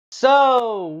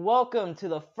So, welcome to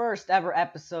the first ever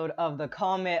episode of the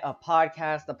Comment a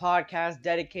Podcast, the podcast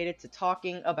dedicated to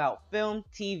talking about film,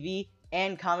 TV,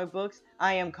 and comic books.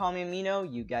 I am Kami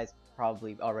Amino. You guys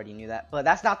probably already knew that, but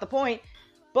that's not the point.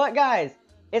 But guys,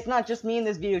 it's not just me in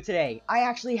this video today. I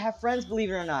actually have friends,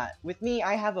 believe it or not. With me,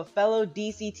 I have a fellow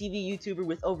DC TV YouTuber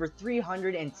with over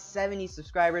 370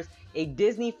 subscribers, a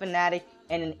Disney fanatic,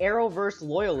 and an Arrowverse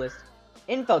loyalist,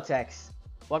 Infotex.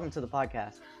 Welcome to the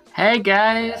podcast. Hey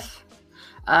guys,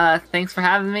 thanks for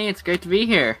having me. It's great to be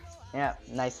here. Yeah,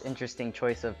 nice, interesting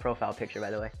choice of profile picture, by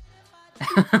the way.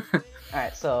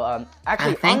 Alright, so,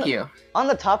 actually, thank you. On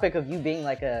the topic of you being,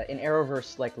 like, an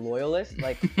Arrowverse, like, loyalist,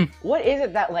 like, what is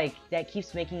it that, like, that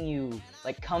keeps making you,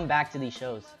 like, come back to these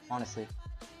shows, honestly?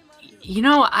 You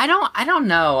know, I don't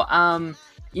know.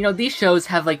 These shows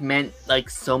have, like, meant, like,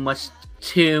 so much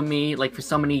to me, like, for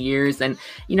so many years, and,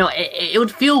 it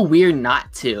would feel weird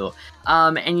not to.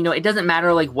 It doesn't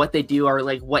matter, like, what they do or,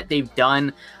 like, what they've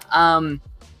done. I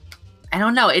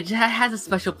don't know. It just has a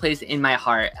special place in my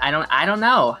heart. I don't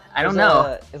know.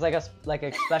 It's like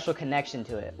a special connection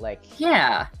to it. Like,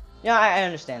 yeah. Yeah, I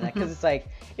understand that, because it's like,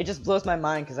 it just blows my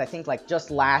mind, because I think, like,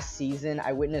 just last season,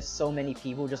 I witnessed so many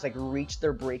people just, like, reach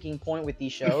their breaking point with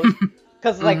these shows.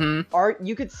 Because, like,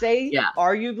 you could say,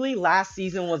 arguably, last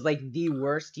season was, like, the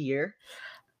worst year.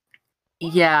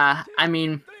 Yeah, I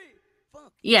mean,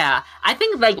 yeah. I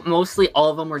think, like, mostly all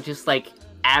of them were just, like,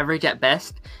 average at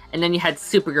best. And then you had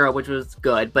Supergirl, which was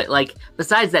good. But, like,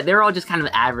 besides that, they were all just kind of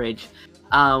average.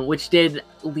 Which did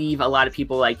leave a lot of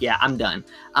people like, yeah, I'm done.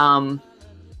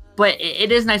 But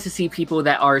it is nice to see people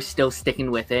that are still sticking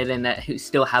with it and who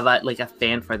still have, a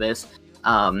fan for this.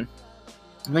 But,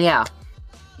 yeah.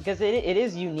 Because it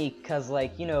is unique, because,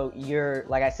 like, you're,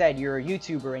 like I said, you're a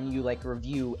YouTuber and you, like,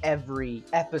 review every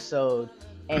episode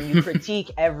and you critique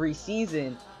every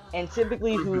season, and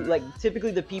typically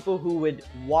the people who would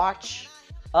watch,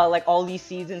 like, all these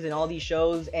seasons and all these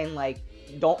shows and, like,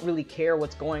 don't really care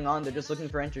what's going on, they're just looking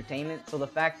for entertainment. So the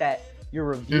fact that you're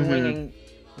reviewing and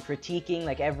critiquing,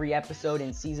 like, every episode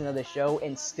and season of the show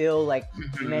and still, like,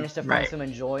 you manage to find some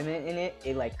enjoyment in it,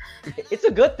 it's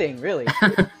a good thing, really.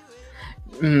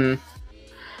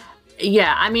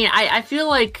 Yeah, I mean, I feel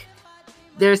like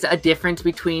there's a difference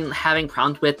between having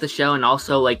problems with the show and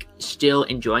also, like, still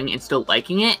enjoying it and still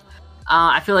liking it.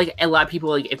 I feel like a lot of people,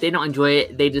 like, if they don't enjoy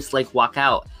it, they just, like, walk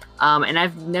out. And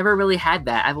I've never really had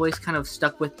that. I've always kind of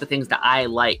stuck with the things that I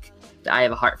like, that I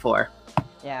have a heart for.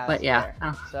 Yeah, but yeah.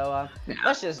 So,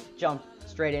 let's just jump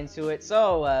straight into it.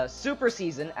 So, Super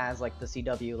Season, as, like, the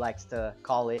CW likes to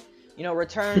call it,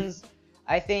 returns,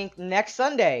 I think, next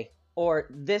Sunday. Or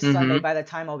this Sunday, by the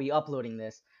time I'll be uploading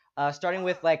this. Starting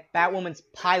with, like, Batwoman's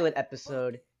pilot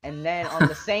episode. And then on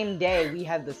the same day, we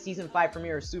have the Season 5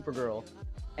 premiere of Supergirl.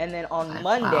 And then on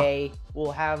Monday,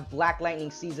 we'll have Black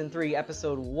Lightning Season 3,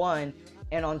 Episode 1.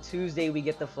 And on Tuesday, we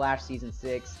get The Flash Season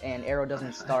 6. And Arrow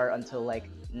doesn't start until, like,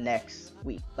 next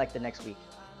week. Like, the next week.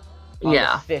 On the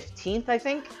 15th, I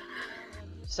think.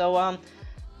 So,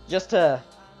 just to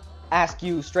ask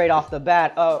you straight off the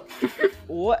bat,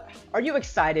 what are you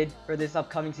excited for this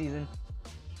upcoming season?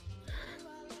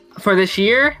 For this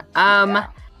year? I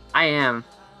am.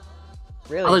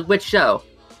 Really? Like, which show?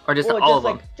 Or just all of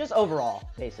them? Just overall,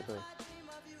 basically.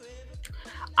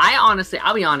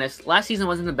 I'll be honest, last season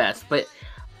wasn't the best, but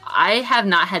I have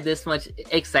not had this much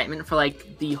excitement for,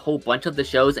 like, the whole bunch of the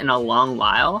shows in a long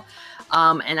while.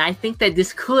 And I think that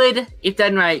this could, if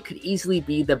done right, could easily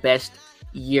be the best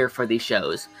year for these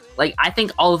shows. Like, I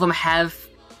think all of them have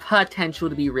potential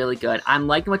to be really good. I'm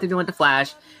liking what they're doing with The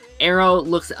Flash. Arrow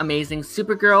looks amazing.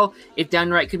 Supergirl, if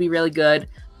done right, could be really good.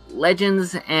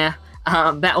 Legends,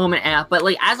 Batwoman, but,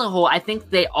 like, as a whole, I think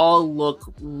they all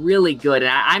look really good,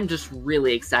 and I'm just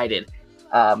really excited.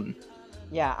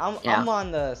 Yeah, I'm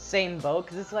on the same boat,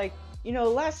 because it's like,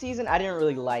 last season, I didn't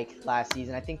really like last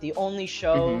season. I think the only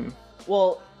show,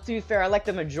 well, to be fair, I like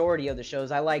the majority of the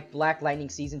shows. I like Black Lightning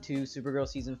Season 2, Supergirl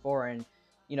Season 4, and,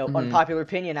 unpopular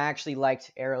opinion, I actually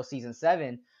liked Arrow Season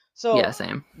 7. So, yeah,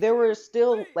 same. There were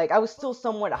still, like, I was still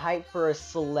somewhat hyped for a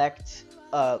select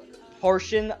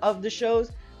portion of the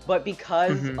shows, but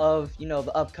because of,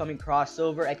 the upcoming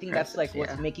crossover, I think that's, like,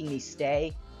 what's making me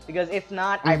stay. Because if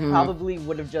not, I probably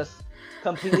would have just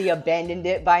completely abandoned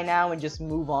it by now and just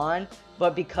move on.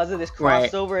 But because of this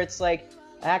crossover, it's like,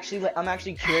 I'm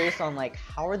actually curious on, like,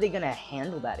 how are they gonna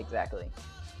handle that exactly?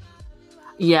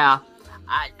 Yeah,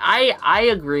 I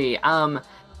agree.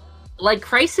 Like,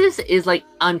 Crisis is, like,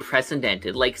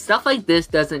 unprecedented. Like, stuff like this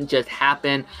doesn't just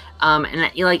happen.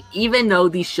 And, like, even though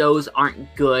these shows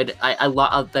aren't good a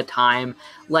lot of the time,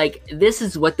 like, this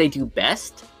is what they do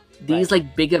best. these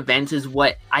like big events is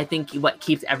what I think what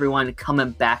keeps everyone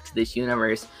coming back to this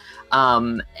universe.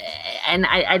 And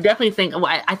I definitely think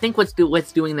I think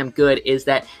what's doing them good is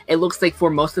that it looks like for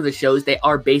most of the shows they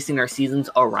are basing their seasons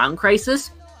around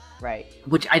Crisis, right?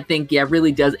 Which I think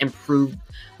really does improve,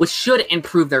 which should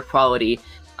improve their quality.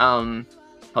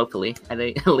 Hopefully,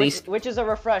 at least. Which is a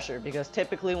refresher, because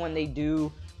typically when they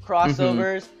do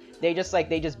crossovers, they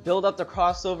just build up the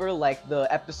crossover like the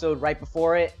episode right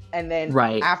before it, and then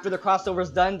after the crossover's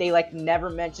done, they like never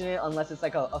mention it unless it's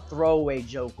like a throwaway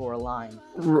joke or a line.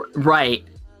 Right.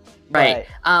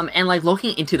 And like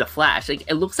looking into the Flash, like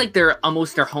it looks like their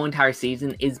whole entire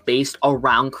season is based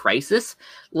around Crisis.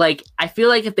 Like I feel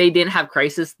like if they didn't have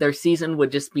Crisis, their season would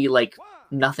just be like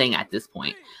nothing at this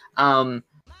point.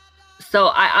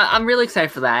 So I'm really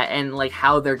excited for that, and like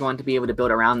how they're going to be able to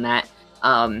build around that.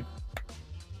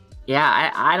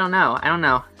 Yeah, I don't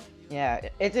know. Yeah,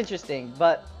 it's interesting,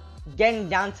 but getting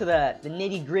down to the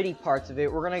nitty gritty parts of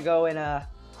it, we're gonna go in a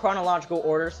chronological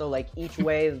order, so like each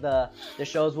way the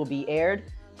shows will be aired.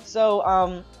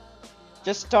 So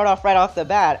just start off right off the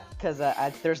bat, because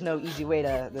there's no easy way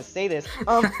to say this.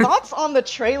 Thoughts on the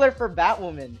trailer for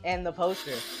Batwoman and the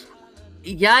poster?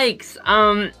 Yikes.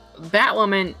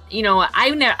 Batwoman, you know,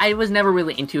 I was never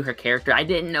really into her character. I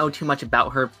didn't know too much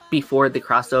about her before the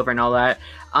crossover and all that.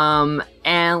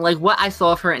 And like what I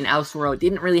saw of her in Elseworld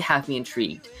didn't really have me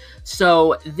intrigued.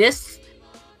 So this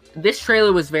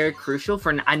trailer was very crucial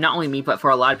for not only me, but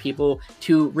for a lot of people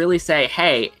to really say,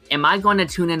 hey, am I going to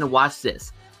tune in to watch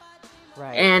this?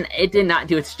 Right. And it did not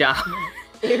do its job.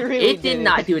 It did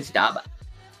not do its job.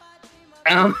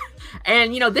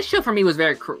 And, you know, this show for me was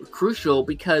very crucial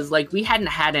because, like, we hadn't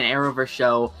had an Arrowverse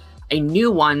show, a new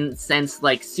one, since,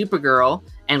 like, Supergirl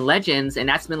and Legends, and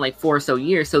that's been, like, 4 or so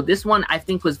years. So this one, I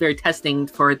think, was very testing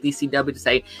for the CW to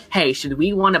say, hey, should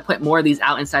we want to put more of these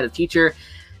out inside of Teacher?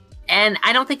 And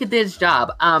I don't think it did its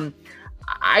job.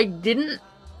 I didn't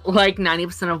like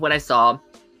 90% of what I saw.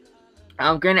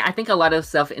 Granted, I think a lot of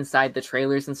stuff inside the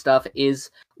trailers and stuff is,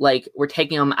 like, we're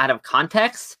taking them out of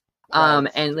context.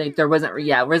 And like there wasn't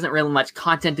really much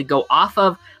content to go off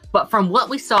of, but from what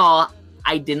we saw,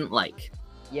 I didn't like.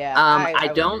 Yeah, I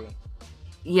don't. Agree.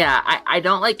 Yeah, I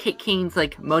don't like Kate Kane's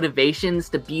like motivations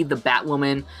to be the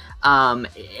Batwoman.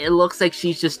 It looks like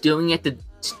she's just doing it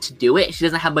to do it. She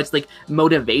doesn't have much like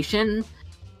motivation.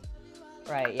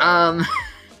 Right. Yeah.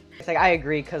 It's like I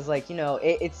agree, because like, you know,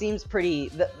 it seems pretty.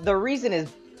 The reason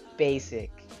is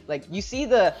basic. Like you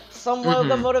see somewhat of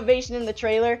the motivation in the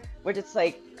trailer, which it's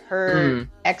like. Her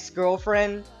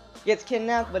ex-girlfriend gets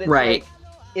kidnapped, but it's like,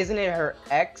 isn't it her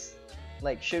ex?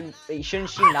 Like, shouldn't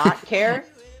she not care?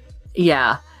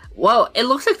 Yeah. Well, it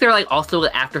looks like they're like also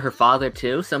after her father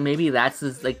too, so maybe that's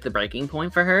like the breaking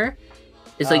point for her.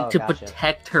 It's like to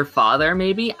protect her father.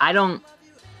 Maybe I don't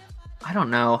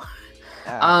know.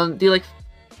 Do you like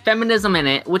feminism in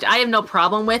it, which I have no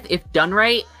problem with if done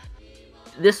right.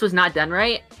 This was not done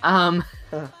right.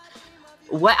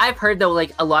 What I've heard though,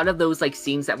 like a lot of those like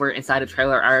scenes that were inside a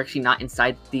trailer are actually not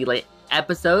inside the like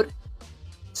episode.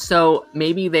 So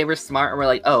maybe they were smart and were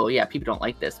like, oh yeah, people don't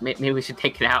like this. Maybe we should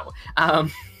take it out.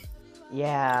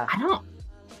 Yeah. I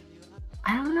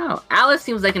don't know. Alice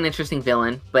seems like an interesting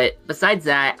villain, but besides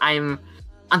that, I'm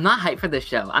not hyped for this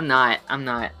show. I'm not.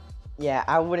 Yeah,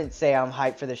 I wouldn't say I'm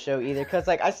hyped for the show either, because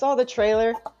like I saw the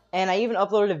trailer and I even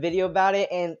uploaded a video about it,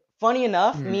 and funny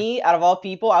enough, me, out of all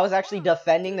people, I was actually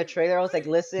defending the trailer. I was like,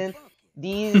 listen,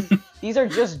 these are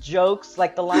just jokes.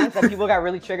 Like, the lines that people got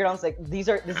really triggered on, it's like, this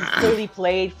is clearly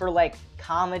played for, like,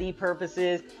 comedy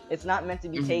purposes. It's not meant to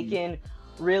be taken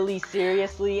really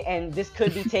seriously, and this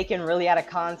could be taken really out of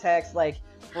context. Like,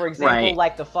 for example,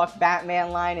 like the fuck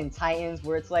Batman line in Titans,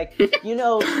 where it's like, you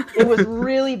know, it was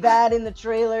really bad in the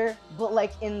trailer, but,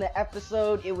 like, in the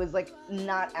episode, it was, like,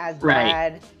 not as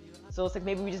bad. So it's like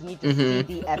maybe we just need to see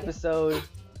the episode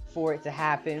for it to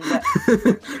happen. But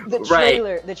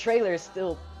the trailer is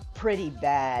still pretty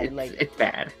bad. It's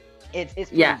bad. It's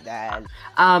pretty bad.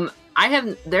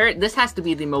 This has to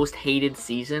be the most hated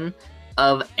season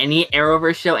of any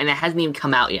Arrowverse show, and it hasn't even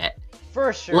come out yet.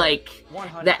 For sure. Like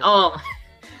 100%. That.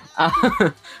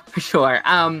 For sure.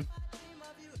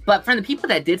 But from the people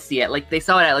that did see it, like they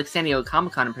saw it at like San Diego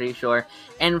Comic-Con, I'm pretty sure.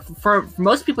 And for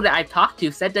most people that I've talked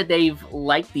to said that they've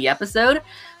liked the episode.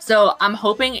 So I'm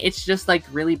hoping it's just like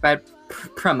really bad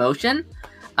promotion.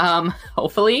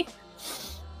 Hopefully.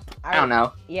 I don't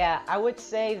know. Yeah, I would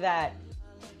say that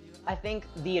I think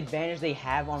the advantage they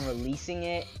have on releasing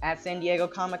it at San Diego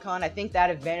Comic-Con, I think that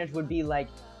advantage would be like,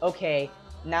 okay,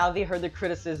 now they heard the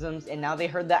criticisms and now they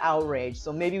heard the outrage,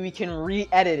 so maybe we can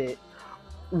re-edit it.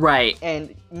 Right.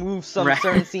 And move some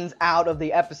certain scenes out of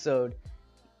the episode.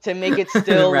 to make it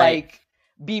still Right. like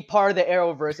be part of the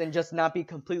Arrowverse and just not be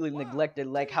completely neglected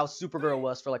like how Supergirl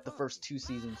was for like the first 2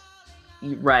 seasons.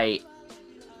 Right.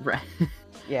 Right.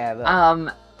 Yeah,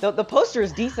 the poster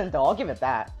is decent though. I'll give it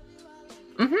that.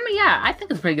 Yeah, I think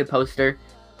it's a pretty good poster.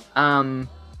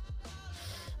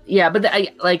 Yeah, but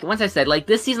once I said, like,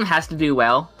 this season has to do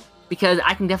well, because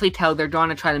I can definitely tell they're going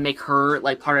to try to make her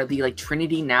like part of the like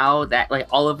Trinity now that like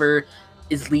Oliver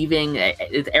is leaving.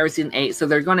 It's Arrow season 8, so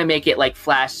they're going to make it like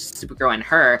Flash, Supergirl, and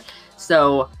her.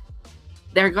 So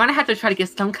they're going to have to try to get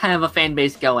some kind of a fan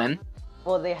base going.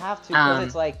 Well, they have to, because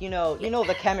it's like, you know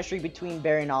the chemistry between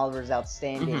Barry and Oliver is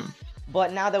outstanding.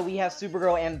 But now that we have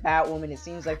Supergirl and Batwoman, it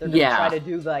seems like they're going to try to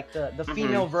do like the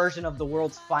female version of the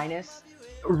world's finest.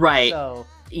 Right. So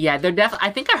yeah, they're definitely.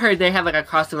 I think I heard they have like a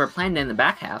crossover planned in the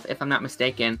back half, if I'm not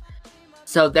mistaken.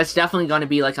 So that's definitely going to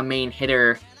be like a main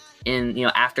hitter in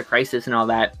after Crisis and all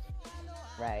that.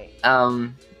 Right.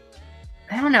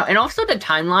 I don't know. And also the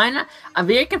timeline, I'm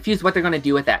very confused what they're going to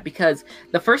do with that, because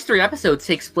the first 3 episodes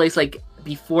takes place like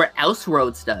before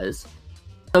Elseworlds does.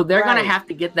 So they're going to have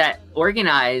to get that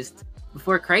organized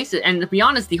before Crisis. And to be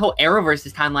honest, the whole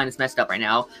Arrowverse's timeline is messed up right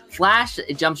now. Flash,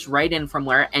 it jumps right in from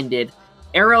where it ended.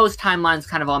 Arrow's timeline's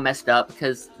kind of all messed up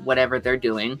because whatever they're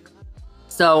doing.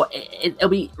 So it'll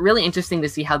be really interesting to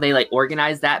see how they like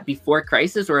organize that before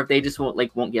Crisis, or if they just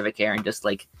won't give a care and just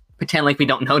like pretend like we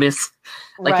don't notice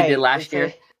like they did last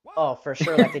year. Oh, for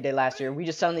sure, like they did last year. We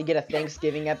just suddenly get a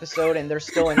Thanksgiving episode and they're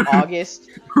still in August.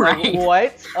 Right. Like,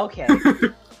 what? Okay.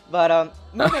 But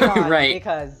moving on, Right.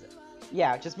 because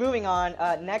just moving on.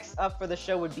 Next up for the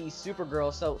show would be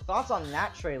Supergirl. So thoughts on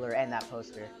that trailer and that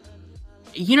poster?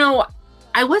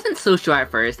 I wasn't so sure at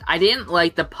first. I didn't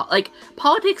like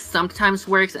politics sometimes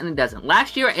works and it doesn't.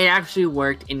 Last year, it actually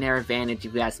worked in their advantage,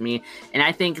 if you ask me. And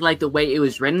I think like the way it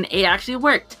was written, it actually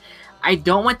worked. I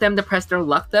don't want them to press their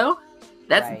luck though.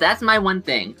 That's my one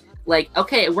thing. Like,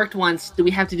 okay, it worked once. Do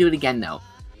we have to do it again though?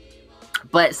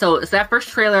 But so that first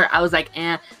trailer, I was like,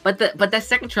 eh. But that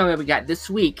second trailer we got this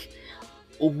week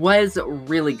was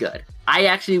really good. I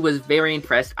actually was very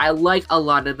impressed. I like a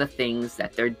lot of the things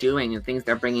that they're doing and things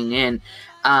they're bringing in.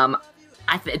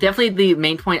 Definitely the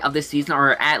main point of this season,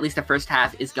 or at least the first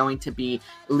half, is going to be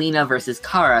Lena versus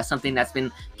Kara, something that's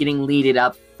been getting leaded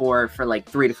up for like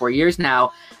 3 to 4 years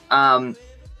now.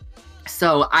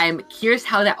 So I'm curious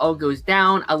how that all goes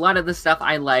down. A lot of the stuff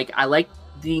I like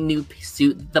the new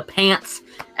suit, the pants,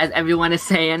 as everyone is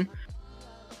saying.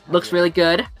 Looks really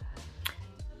good.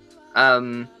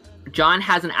 John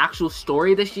has an actual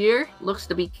story this year. Looks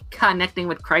to be connecting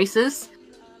with Crisis.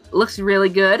 Looks really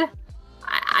good.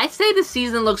 I say the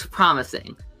season looks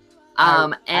promising.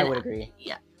 I would agree.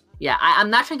 Yeah. I'm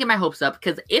not trying to get my hopes up,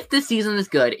 because if this season is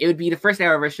good, it would be the first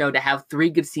Arrowverse show to have 3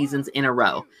 good seasons in a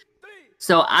row.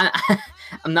 So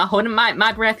I'm not holding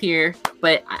my breath here,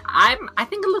 but I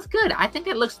think it looks good. I think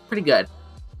it looks pretty good.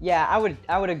 Yeah,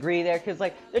 I would agree there, because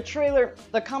like the trailer,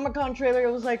 the Comic-Con trailer,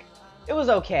 it was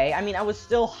okay. I mean, I was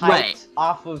still hyped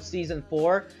off of season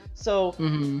 4. So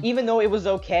even though it was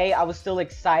okay, I was still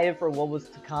excited for what was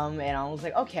to come. And I was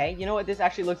like, okay, you know what? This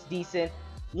actually looks decent.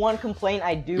 One complaint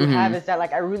I do have is that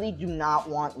like I really do not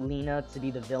want Lena to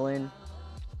be the villain.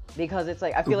 Because it's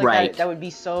like, I feel like that would be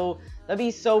so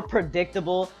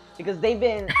predictable. Because they've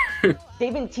been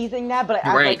teasing that, but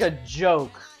as like a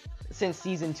joke since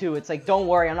season 2. It's like, don't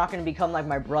worry, I'm not going to become like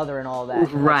my brother and all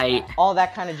that. Right. Like, all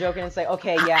that kind of joke. And it's like,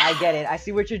 okay, yeah, I get it. I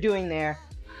see what you're doing there.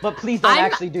 But please don't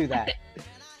actually do that.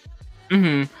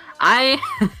 I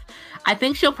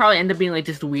think she'll probably end up being like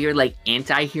just weird like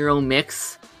anti-hero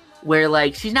mix, where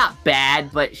like she's not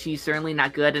bad, but she's certainly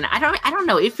not good. And I don't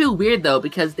know. It feels weird though,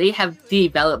 because they have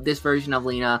developed this version of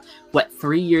Lena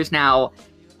 3 years now.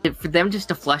 For them just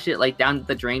to flush it like down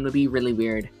the drain would be really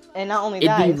weird. And not only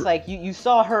that, it's like you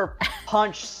saw her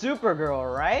punch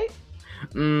Supergirl, right?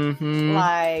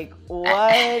 Like,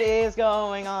 what is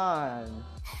going on?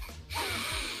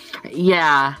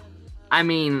 Yeah, I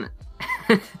mean,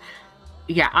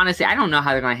 yeah, honestly, I don't know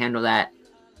how they're gonna handle that.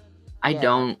 I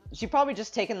don't. She probably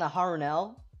just taken the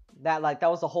Harunelle. That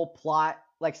was the whole plot,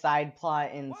 like side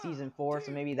plot in season 4.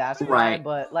 So maybe that's why.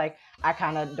 But like, I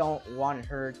kind of don't want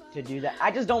her to do that. I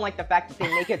just don't like the fact that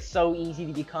they make it so easy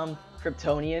to become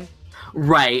Kryptonian.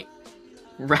 Right.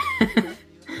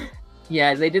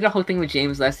 Yeah, they did a whole thing with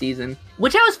James last season,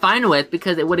 which I was fine with,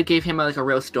 because it would have gave him like a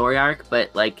real story arc,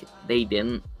 but like they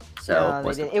didn't. So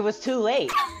they didn't. It was too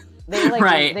late.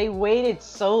 They they waited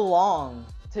so long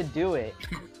to do it.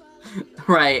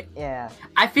 Right. Yeah.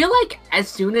 I feel like as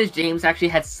soon as James actually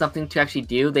had something to actually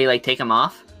do, they like take him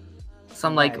off. So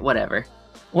I'm like, whatever.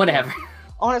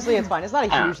 Honestly, it's fine. It's not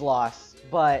a huge loss,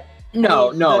 but No,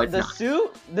 it's the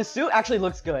not. the suit actually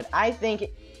looks good. I think,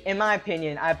 in my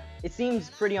opinion, it seems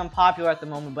pretty unpopular at the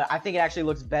moment, but I think it actually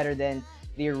looks better than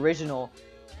the original,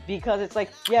 because it's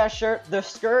like, yeah, sure, the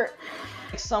skirt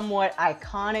is somewhat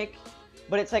iconic,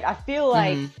 but it's like I feel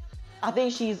like I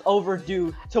think she's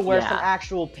overdue to wear some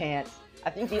actual pants. I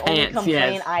think the only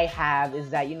complaint I have is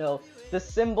that, you know, the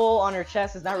symbol on her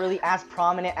chest is not really as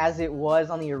prominent as it was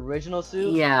on the original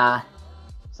suit. Yeah.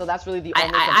 So that's really the only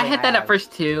complaint I had that at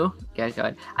first too. Yeah, go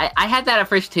ahead. I had that at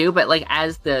first too, but like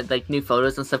as the like new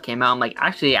photos and stuff came out, I'm like,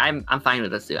 actually, I'm fine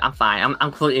with this suit. I'm fine. I'm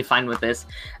completely fine with this.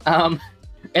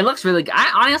 It looks really good.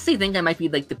 I honestly think that might be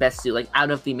like the best suit, like out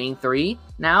of the main three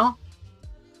now.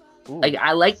 Ooh. Like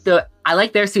I like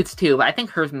their suits too, but I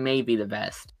think hers may be the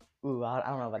best. Ooh, I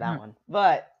don't know about that one,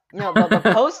 but. You know, the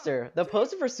poster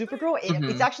for Supergirl,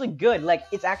 it's actually good. Like,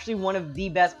 it's actually one of the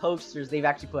best posters they've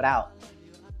actually put out.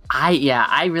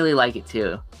 I really like it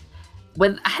too.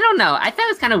 But I don't know. I thought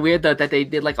it was kind of weird though that they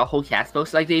did like a whole cast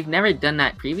poster. Like they've never done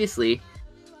that previously.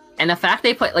 And the fact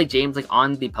they put like James like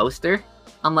on the poster,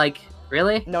 I'm like,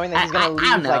 really? Knowing that he's gonna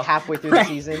leave like halfway through the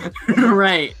season.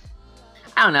 Right.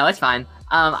 I don't know. It's fine.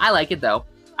 I like it though.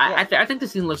 I think the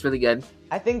season looks really good.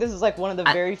 I think this is like one of the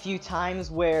very few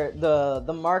times where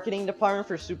the marketing department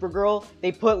for Supergirl,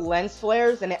 they put lens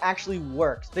flares and it actually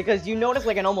works. Because you notice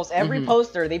like in almost every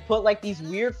poster, they put like these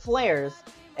weird flares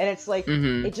and it's like,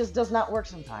 it just does not work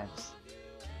sometimes.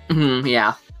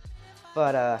 Yeah.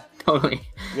 But, totally.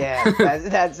 Yeah,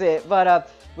 that's it. But,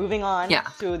 moving on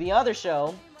to the other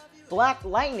show, Black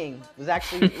Lightning was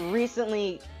actually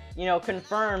recently, you know,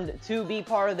 confirmed to be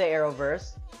part of the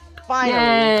Arrowverse.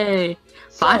 Finally. Yay!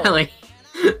 Finally.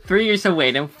 3 years of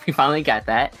waiting, we finally got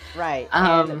that. Right,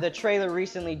 and the trailer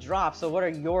recently dropped, so what are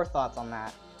your thoughts on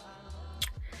that?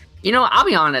 You know, I'll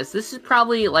be honest, this is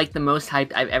probably, like, the most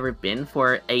hyped I've ever been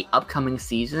for a upcoming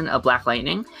season of Black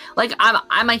Lightning. Like,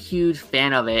 I'm a huge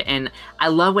fan of it, and I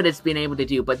love what it's been able to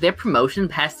do, but their promotion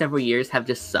past several years have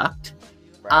just sucked.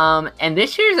 Right. And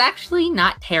this year is actually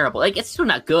not terrible. Like, it's still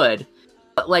not good,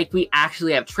 but, like, we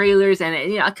actually have trailers, and,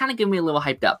 you know, it kind of gave me a little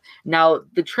hyped up. Now,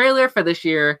 the trailer for this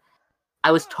year,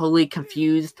 I was totally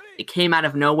confused. It came out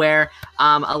of nowhere.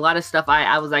 A lot of stuff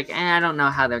I was like, I don't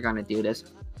know how they're gonna do this.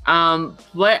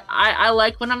 But I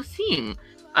like what I'm seeing.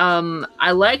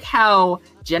 I like how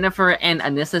Jennifer and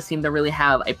Anissa seem to really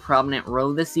have a prominent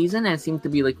role this season and seem to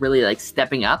be like really like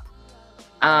stepping up.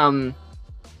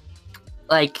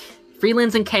 Like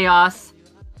Freeland's in chaos.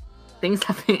 Things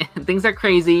are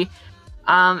crazy.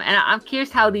 And I'm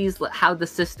curious how the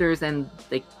sisters and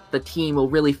the team will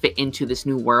really fit into this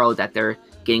new world that they're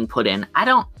getting put in. I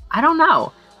don't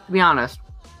know, to be honest.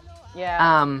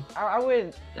 Yeah, I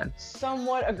would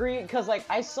somewhat agree, because like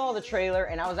I saw the trailer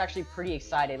and I was actually pretty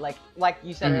excited. Like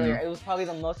you said earlier, it was probably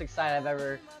the most excited I've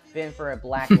ever been for a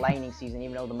Black Lightning season,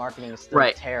 even though the marketing is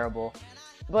still terrible.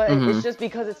 But it's just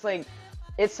because it's like,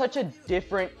 it's such a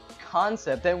different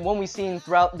concept than one we've seen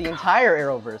throughout the entire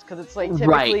Arrowverse. Because it's like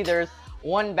typically there's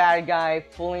one bad guy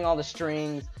pulling all the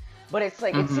strings. But it's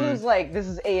like, it seems like this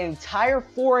is an entire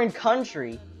foreign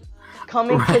country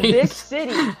coming to this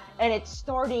city, and it's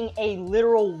starting a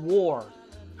literal war.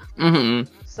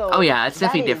 So oh yeah, it's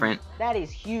definitely different. That is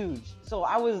huge. So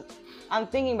I'm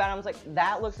thinking about it, I was like,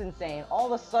 that looks insane. All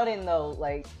of a sudden though,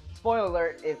 like, spoiler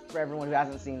alert for everyone who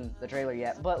hasn't seen the trailer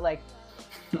yet, but like,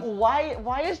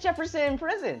 why is Jefferson in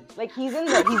prison? Like, he's in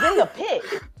the pit.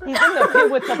 He's in the pit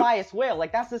with Tobias Whale.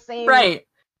 Like, that's the same. Right.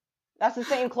 That's the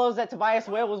same clothes that Tobias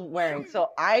Whale was wearing,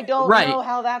 so I don't know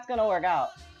how that's gonna work out.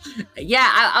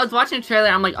 Yeah, I was watching the trailer,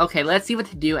 and I'm like, okay, let's see what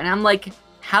to do, and I'm like,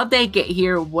 how'd they get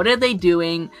here? What are they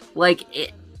doing? Like,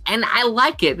 and I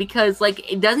like it, because,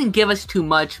 like, it doesn't give us too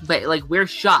much, but, like, we're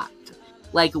shocked.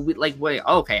 Like, wait,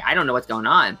 okay, I don't know what's going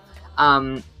on.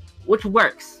 Which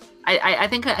works. I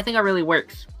think it really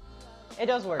works. It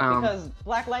does work, because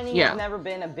Black Lightning has never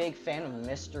been a big fan of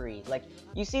mystery. Like,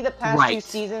 you see the past 2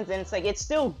 seasons, and it's like, it's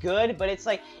still good, but it's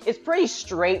like, it's pretty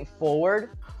straightforward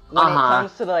when it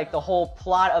comes to the whole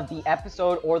plot of the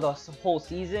episode or the whole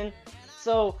season.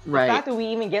 So, the fact that we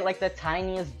even get like the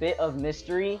tiniest bit of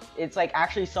mystery, it's like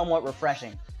actually somewhat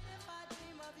refreshing.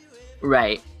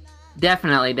 Right.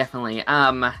 Definitely.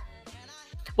 Well,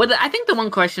 I think the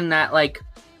one question that, like,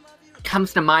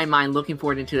 comes to my mind looking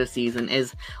forward into the season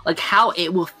is like how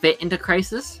it will fit into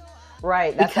Crisis.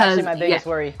 Right, that's actually my biggest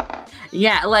worry.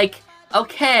 Yeah, like,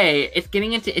 okay, it's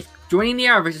joining the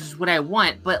Arrowverse is what I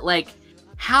want, but like,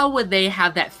 how would they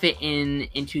have that fit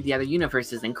into the other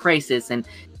universes and Crisis, and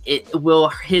will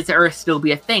his Earth still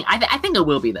be a thing? I think it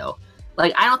will be, though.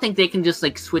 Like, I don't think they can just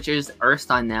like switch his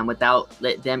Earth on them without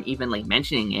them even like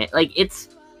mentioning it. Like, it's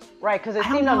Right, because it I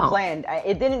don't seemed know. unplanned.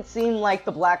 It didn't seem like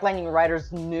the Black Lightning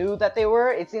writers knew that they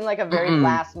were. It seemed like a very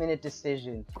last-minute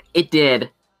decision. It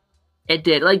did. It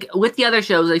did. Like, with the other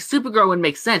shows, like, Supergirl would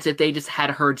make sense if they just had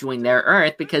her join their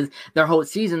Earth, because their whole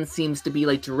season seems to be,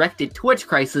 like, directed towards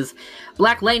Crisis.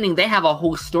 Black Lightning, they have a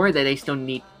whole story that they still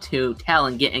need to tell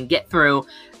and get through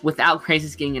without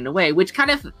Crisis getting in the way, which kind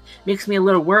of makes me a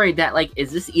little worried that, like,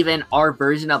 is this even our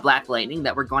version of Black Lightning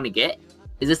that we're going to get?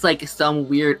 Is this, like, some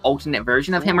weird alternate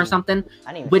version of him or something?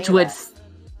 I didn't even Which think would... of that.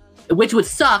 Which would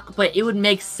suck, but it would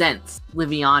make sense, to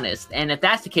be honest. And if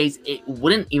that's the case, it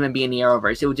wouldn't even be in the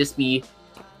Arrowverse. It would just be,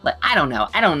 like, I don't know.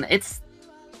 It's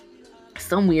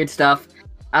some weird stuff.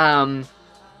 But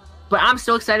I'm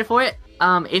still excited for it,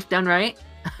 if done right.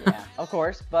 Yeah, of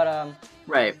course. But,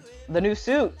 Right. the new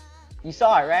suit. You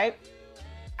saw it, right?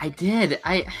 I did.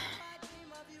 I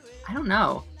don't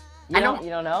know. You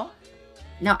don't know?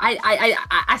 No,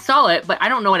 I saw it, but I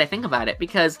don't know what I think about it,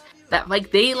 because that,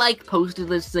 like, they, like, posted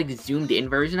this, like, zoomed in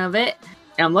version of it,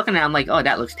 and I'm looking at it, I'm like, oh,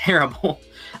 that looks terrible.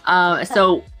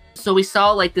 So we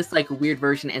saw, like, this, like, weird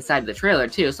version inside the trailer,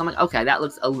 too, so I'm like, okay, that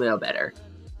looks a little better.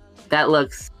 That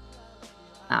looks,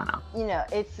 I don't know. You know,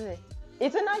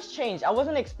 it's a nice change. I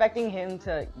wasn't expecting him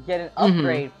to get an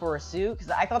upgrade for a suit, because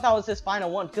I thought that was his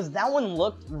final one, because that one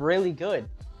looked really good.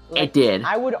 Like, It did.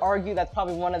 I would argue that's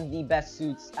probably one of the best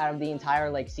suits out of the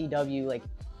entire, like, CW, like,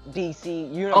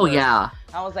 DC universe. Oh, yeah.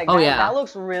 I was like, Oh, that, yeah. that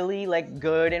looks really, like,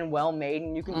 good and well made,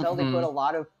 and you can tell they put a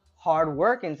lot of hard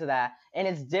work into that. And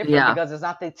it's different because it's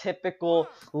not the typical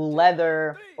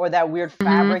leather or that weird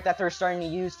fabric that they're starting to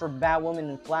use for Batwoman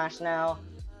and Flash now.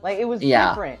 Like, it was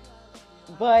different.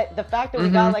 But the fact that we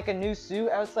got, like, a new suit,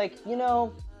 I was like, you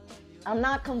know, I'm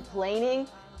not complaining.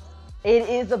 It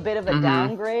is a bit of a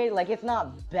downgrade. Like, it's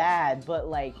not bad, but,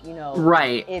 like, you know,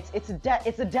 Right. It's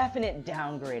a definite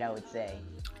downgrade, I would say.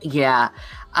 Yeah.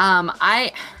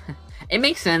 It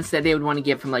makes sense that they would want to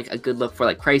give him, like, a good look for,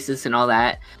 like, Crisis and all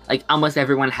that. Like, almost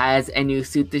everyone has a new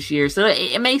suit this year, so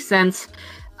it makes sense.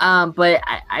 But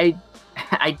I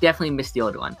definitely missed the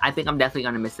old one. I think I'm definitely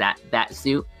gonna miss that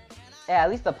suit. Yeah, at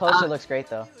least the poster looks great,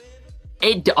 though.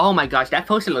 Oh my gosh, that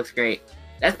poster looks great.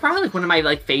 That's probably, like, one of my,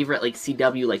 like, favorite, like,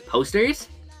 CW, like, posters.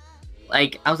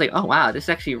 Like, I was like, oh wow, this is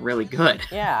actually really good.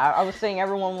 Yeah, I was saying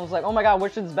everyone was like, oh my god,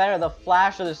 which one's better, the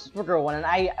Flash or the Supergirl one? And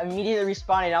I immediately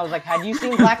responded, I was like, have you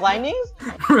seen Black Lightnings?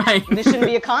 Right. This shouldn't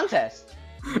be a contest.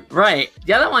 Right.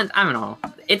 The other ones, I don't know.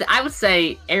 I would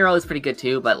say Arrow is pretty good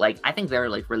too, but, like, I think they're,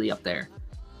 like, really up there.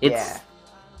 It's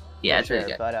it's really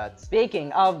good. But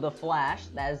speaking of the Flash,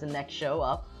 that is the next show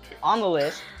up on the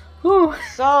list. Whew.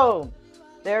 So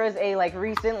there is a, like,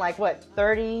 recent, like, what,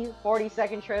 30,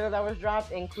 40-second trailer that was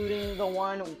dropped, including the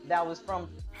one that was from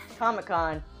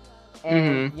Comic-Con.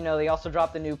 And, you know, they also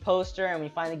dropped a new poster, and we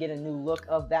finally get a new look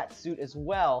of that suit as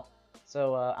well.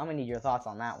 So, I'm gonna need your thoughts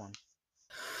on that one.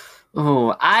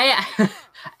 Oh,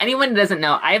 anyone who doesn't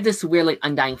know, I have this weird, like,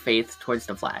 undying faith towards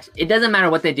the Flash. It doesn't matter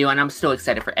what they do, and I'm still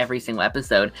excited for every single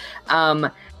episode.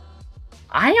 I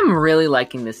am really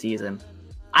liking this season.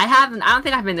 I don't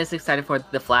think I've been this excited for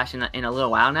the Flash in a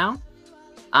little while now.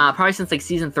 Probably since, like,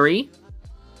 season 3.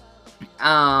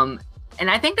 And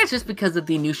I think that's just because of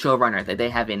the new showrunner that they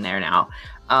have in there now.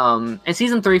 And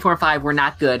season 3, 4, and 5 were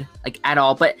not good, like, at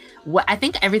all. But I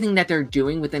think everything that they're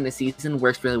doing within the season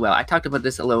works really well. I talked about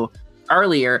this a little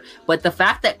earlier, but the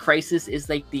fact that Crisis is,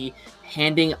 like, the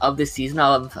handing of the season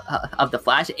of the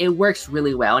Flash, it works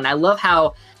really well. And I love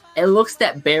how it looks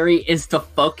that Barry is the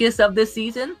focus of this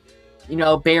season. You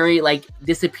know, Barry, like,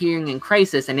 disappearing in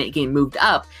Crisis and it getting moved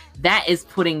up, that is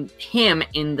putting him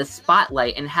in the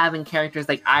spotlight, and having characters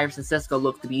like Iris and Cisco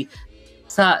look to be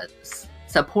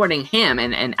supporting him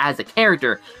and as a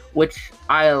character, which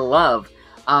I love.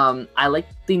 I like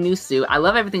the new suit. I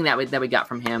love everything that we got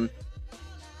from him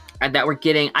and that we're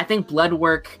getting. I think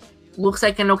Bloodwork looks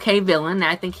like an okay villain.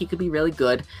 I think he could be really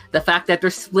good. The fact that they're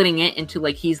splitting it into,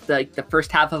 like, he's the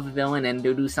first half of a villain and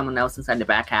they'll do someone else inside the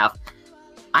back half,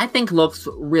 I think looks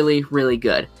really, really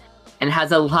good and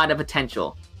has a lot of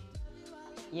potential.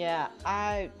 Yeah,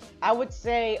 I would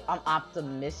say I'm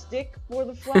optimistic for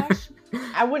the Flash.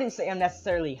 I wouldn't say I'm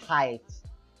necessarily hyped,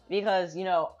 because, you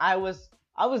know, I was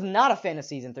not a fan of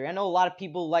season 3. I know a lot of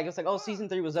people, like, it's like, oh, season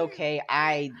 3 was okay.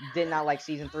 I did not like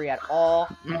season 3 at all.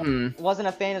 Wasn't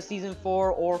a fan of season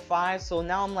 4 or 5. So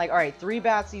now I'm like, all right, 3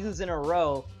 bad seasons in a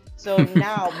row. So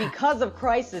now, because of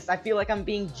Crisis, I feel like I'm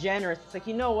being generous. It's like,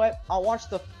 you know what? I'll watch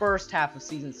the first half of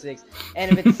season 6,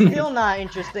 and if it's still not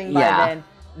interesting by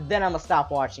then I'm gonna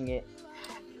stop watching it.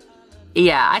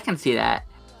 Yeah, I can see that.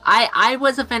 I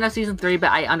was a fan of season 3, but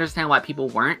I understand why people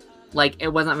weren't. Like, it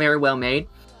wasn't very well made.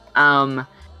 I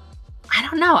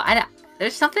don't know.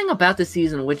 there's something about the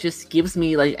season which just gives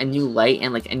me like a new light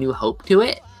and like a new hope to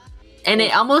it. And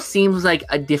it almost seems like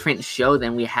a different show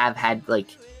than we have had like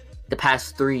the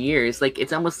past 3 years. Like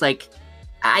it's almost like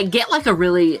I get like a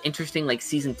really interesting like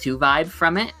season 2 vibe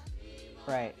from it.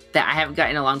 Right. That I haven't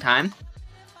gotten in a long time.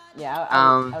 Yeah,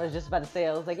 I was just about to say,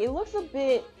 I was like, it looks a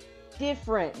bit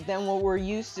different than what we're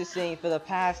used to seeing for the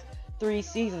past 3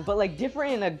 seasons, but like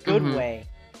different in a good way.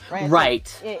 Right.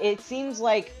 Right. Like, it seems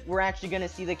like we're actually gonna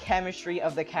see the chemistry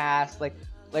of the cast like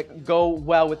go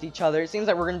well with each other. It seems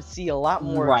like we're gonna see a lot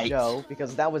more of Joe,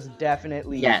 because that was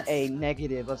definitely a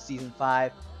negative of season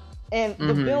 5. And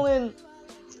the villain,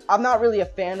 I'm not really a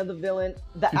fan of the villain.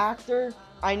 The actor,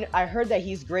 I heard that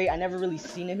he's great. I never really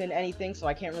seen him in anything, so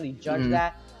I can't really judge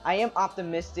that. I am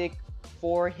optimistic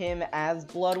for him as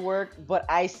Bloodwork, but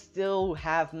I still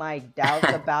have my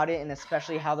doubts about it, and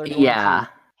especially how they're going to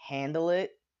handle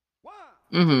it.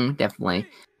 Definitely.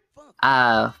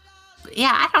 Yeah,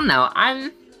 I don't know.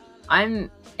 I'm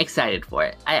excited for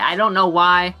it. I don't know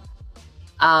why.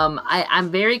 I'm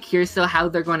very curious though how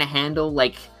they're going to handle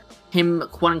like him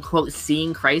quote unquote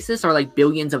seeing Crisis, or like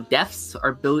billions of deaths,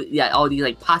 or all these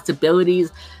like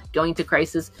possibilities going to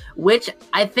Crisis, which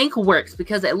I think works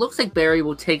because it looks like Barry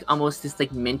will take almost this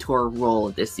like mentor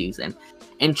role this season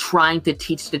and trying to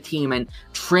teach the team and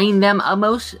train them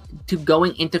almost to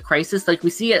going into Crisis. Like we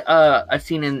see a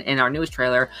scene in our news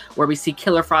trailer where we see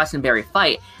Killer Frost and Barry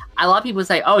fight. A lot of people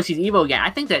say, "Oh, she's evil again." I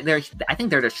think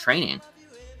they're just training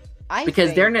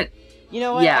they're not. You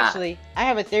know what? Actually, I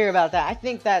have a theory about that. I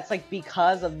think that's like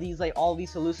because of these like all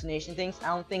these hallucination things. I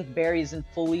don't think Barry is in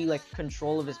fully like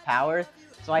control of his powers.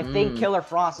 So I think Killer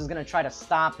Frost is gonna try to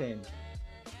stop him.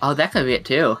 Oh, that could be it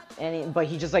too. But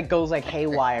he just like goes like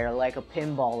haywire, like a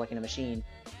pinball, like in a machine.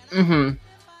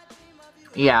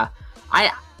 Yeah,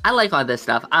 I like all this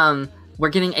stuff. We're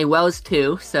getting a Wells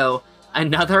too, so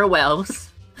another Wells.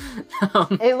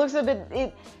 It looks a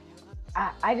bit.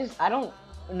 I don't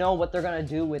know what they're gonna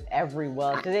do with every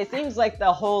Wells, because it seems like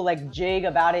the whole like jig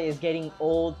about it is getting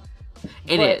old.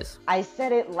 It is. I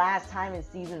said it last time in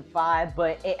season 5,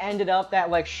 but it ended up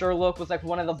that like Sherlock was like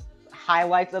one of the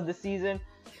highlights of the season.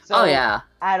 So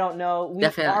I don't know. We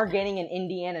are getting an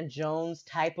Indiana Jones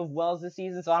type of Wells this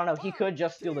season, so I don't know. He could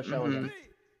just steal the show again.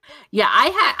 Yeah,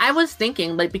 I was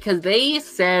thinking, like, because they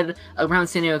said around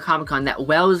San Diego Comic-Con that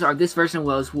Wells, or this version of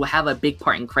Wells, will have a big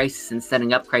part in Crisis and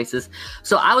setting up Crisis.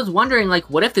 So I was wondering, like,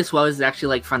 what if this Wells is actually,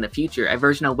 like, from the future? A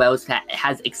version of Wells that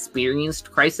has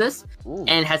experienced Crisis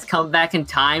and has come back in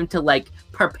time to, like,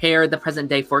 prepare the present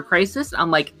day for Crisis.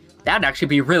 I'm like, that'd actually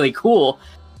be really cool.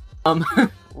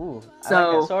 Ooh,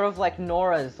 so like sort of like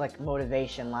Nora's, like,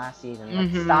 motivation last season.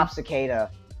 Like, stop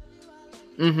Cicada.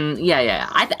 Yeah.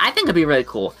 I think it'd be really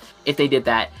cool if they did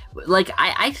that. Like,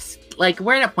 I like,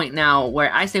 we're at a point now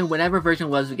where I say whatever version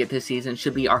of Wells we get this season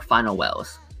should be our final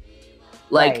Wells.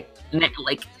 Like,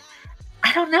 like,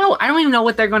 I don't know. I don't even know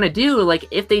what they're gonna do. Like,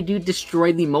 if they do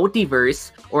destroy the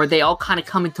multiverse, or they all kind of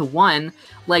come into one,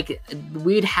 like,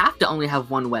 we'd have to only have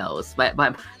one Wells.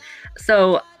 But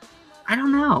so, I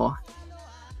don't know.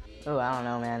 Oh, I don't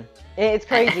know, man. It's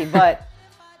crazy, but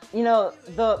you know,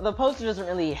 the poster doesn't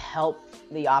really help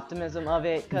the optimism of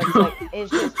it, because like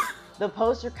it's just the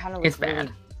poster kind of looks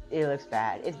bad. It looks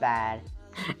bad. It's bad.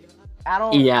 I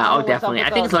don't. Yeah, I don't know definitely. I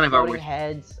think it's one of our worst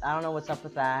heads. I don't know what's up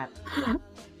with that.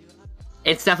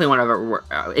 It's definitely one of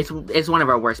our it's one of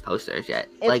our worst posters yet.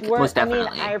 It's like most definitely.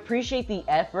 I mean, I appreciate the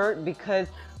effort, because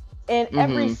in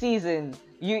every season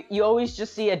you always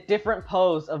just see a different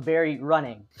pose of Barry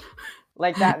running.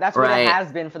 Like that's what it has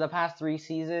been for the past 3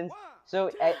 seasons.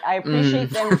 So I appreciate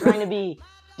them trying to be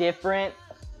different,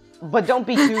 but don't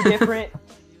be too different,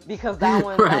 because that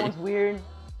one's weird.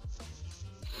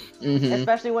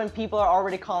 Especially when people are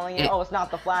already calling it, oh, it's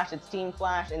not the Flash, it's Team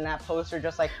Flash, and that poster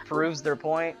just like proves their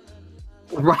point.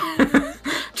 Right.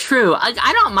 True.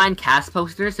 I don't mind cast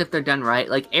posters if they're done right.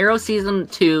 Like Arrow season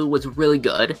 2 was really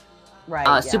good. Right.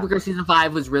 Supergirl season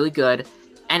 5 was really good.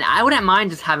 And I wouldn't mind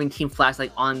just having Team Flash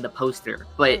like on the poster,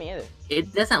 but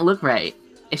it doesn't look right.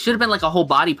 It should have been like a whole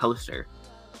body poster,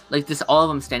 like just all of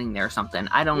them standing there or something.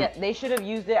 I don't. Yeah, they should have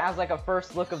used it as like a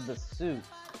first look of the suit,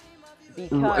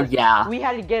 because we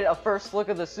had to get a first look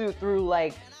of the suit through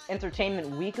like Entertainment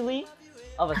Weekly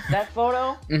of a set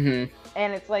photo, and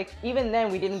it's like even then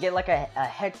we didn't get like a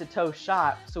head to toe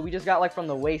shot, so we just got like from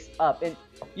the waist up. And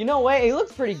you know what? It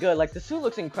looks pretty good. Like the suit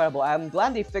looks incredible. I'm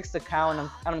glad they fixed the cowl, and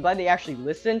I'm glad they actually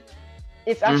listened.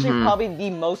 It's actually probably the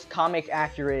most comic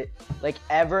accurate like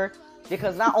ever.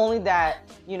 Because not only that,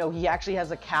 you know, he actually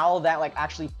has a cowl that like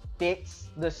actually fits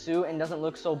the suit and doesn't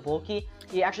look so bulky.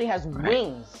 He actually has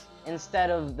wings instead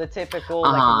of the typical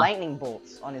like lightning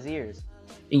bolts on his ears.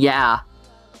 Yeah,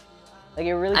 Like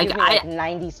it really gives me like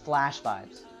 90s Flash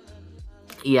vibes.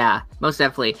 Yeah, most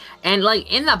definitely. And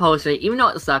like in that poster, even though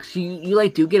it sucks, you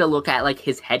like do get a look at like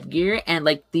his headgear, and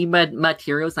like the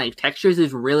materials, like textures,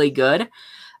 is really good.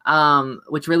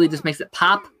 Which really just makes it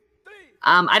pop.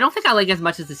 I don't think I like it as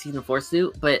much as the season 4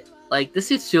 suit, but like the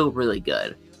suit's still really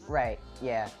good. Right.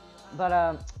 Yeah.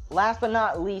 But last but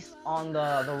not least on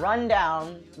the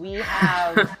rundown, we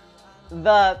have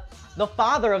the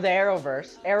father of the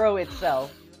Arrowverse, Arrow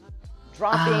itself,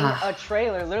 dropping a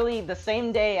trailer literally the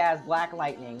same day as Black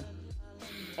Lightning,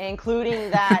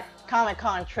 including that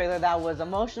Comic-Con trailer that was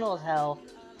emotional as hell,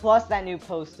 plus that new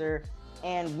poster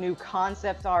and new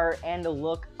concept art and the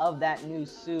look of that new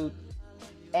suit.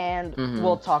 And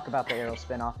we'll talk about the Arrow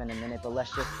spinoff in a minute, but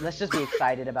let's just be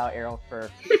excited about Arrow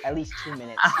for at least 2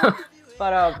 minutes.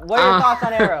 But what are your thoughts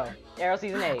on Arrow? Arrow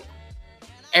season 8.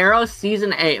 Arrow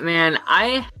season 8, man.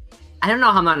 I don't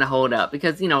know how I'm gonna hold up,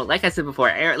 because like I said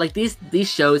before, like these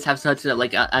shows have such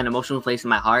an emotional place in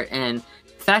my heart, and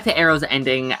the fact that Arrow's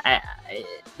ending,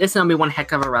 this is gonna be one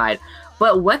heck of a ride.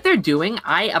 But what they're doing,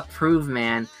 I approve,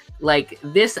 man. Like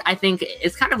this, I think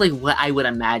is kind of like what I would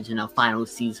imagine a final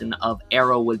season of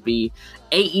Arrow would be.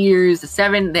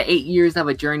 7 to 8 years of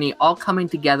a journey, all coming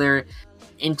together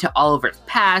into Oliver's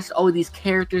past, all of these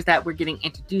characters that we're getting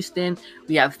introduced in.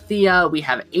 We have Thea, we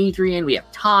have Adrian, we have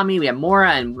Tommy, we have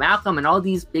Mora and Malcolm, and all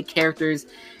these big characters.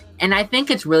 And I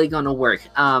think it's really going to work.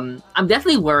 I'm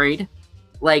definitely worried.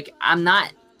 Like, I'm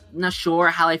not sure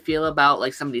how I feel about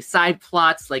like some of these side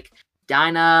plots, like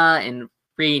Dinah and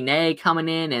Renee coming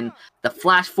in and the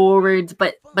flash forwards.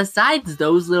 But besides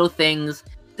those little things,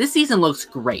 this season looks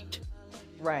great.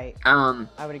 Right. I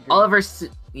would agree.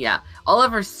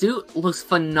 Oliver's suit looks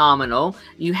phenomenal.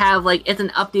 You have like, it's an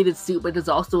updated suit, but there's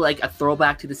also like a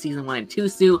throwback to the season 1 and 2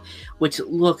 suit, which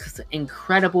looks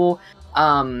incredible.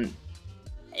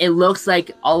 It looks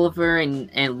like Oliver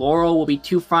and Laurel will be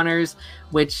 2 fronters,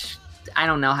 which I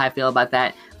don't know how I feel about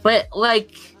that, but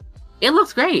like, it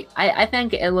looks great. I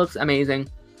think it looks amazing.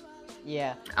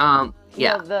 Yeah.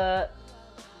 Yeah. The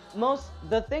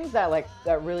things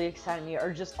that really excited me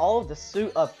are just all of the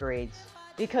suit upgrades,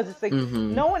 because it's like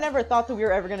no one ever thought that we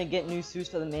were ever gonna get new suits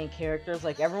for the main characters.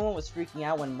 Like everyone was freaking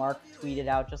out when Mark tweeted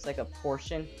out just like a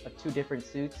portion of 2 different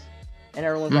suits, and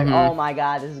everyone's like, "Oh my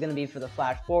god, this is gonna be for the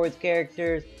Flash Forwards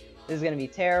characters. This is gonna be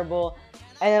terrible."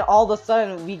 And then all of a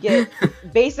sudden we get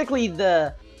basically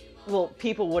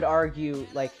people would argue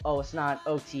like, "Oh, it's not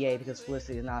OTA because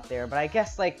Felicity is not there," but I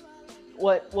guess like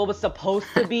what was supposed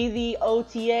to be the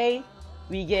OTA,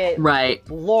 we get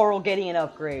Laurel getting an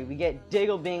upgrade, we get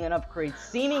Diggle being an upgrade,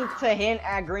 seeming to hint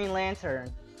at Green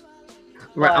Lantern.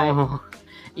 Right.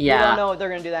 Yeah. We don't know if they're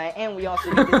gonna do that, and we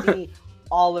also get to see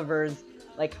Oliver's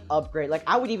like upgrade. Like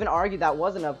I would even argue that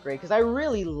was an upgrade, because I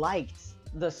really liked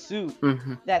the suit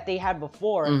that they had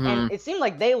before, and it seemed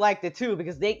like they liked it too,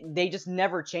 because they just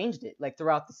never changed it like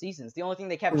throughout the seasons. The only thing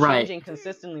they kept changing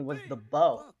consistently was the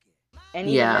bow. And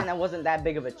even then, that wasn't that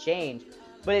big of a change.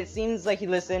 But it seems like,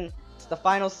 listen, it's the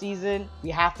final season. We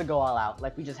have to go all out.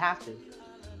 Like, we just have to.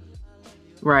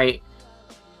 Right.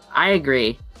 I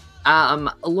agree.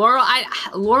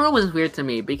 Laurel was weird to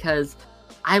me, because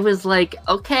I was like,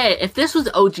 okay, if this was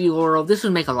OG Laurel, this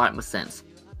would make a lot more sense.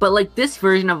 But, like, this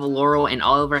version of Laurel and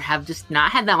Oliver have just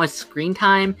not had that much screen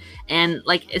time. And,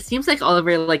 like, it seems like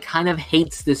Oliver, like, kind of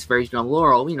hates this version of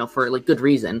Laurel, for, like, good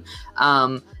reason.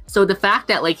 So the fact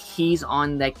that, like, he's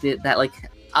on, like, that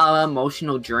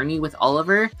emotional journey with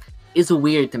Oliver is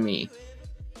weird to me.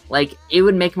 Like, it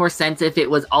would make more sense if it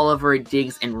was Oliver,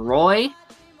 Diggs, and Roy.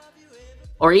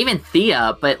 Or even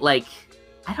Thea, but, like,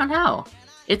 I don't know.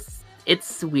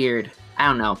 It's weird. I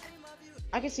don't know.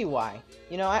 I can see why.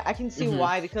 I can see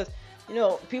why, because,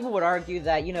 people would argue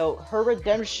that, her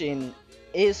redemption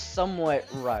is somewhat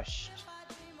rushed.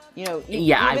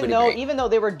 Even though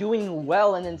they were doing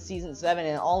well in season 7,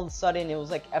 and all of a sudden it was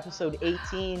like episode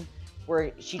 18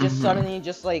 where she just suddenly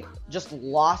just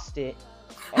lost it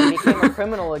and became a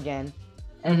criminal again,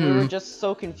 and we were just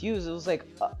so confused. It was like,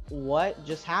 what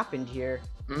just happened here?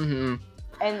 And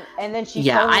then she's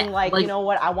telling like, you know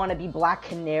what, I want to be Black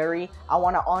Canary, I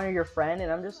want to honor your friend,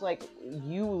 and I'm just like,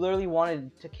 you literally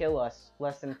wanted to kill us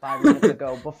less than 5 minutes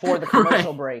ago before the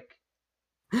commercial break.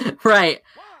 Right.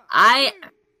 I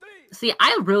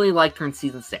really liked her in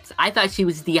season 6. I thought she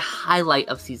was the highlight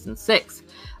of season 6,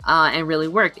 and really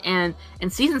worked. And in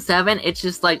season 7, it's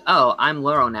just like, oh, I'm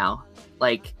Laurel now,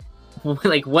 like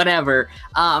whatever.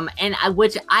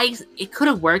 It could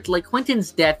have worked. Like,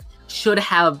 Quentin's death should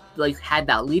have like had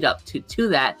that lead up to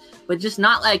that, but just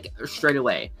not like straight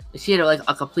away. She had like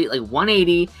a complete like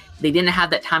 180. They didn't have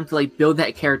that time to like build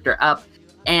that character up,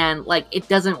 and like it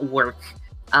doesn't work.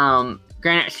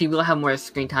 Granted, she will have more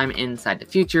screen time inside the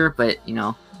future, but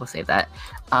we'll save that.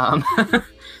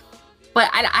 But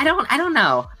I don't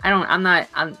know.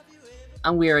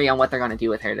 I'm weary on what they're gonna do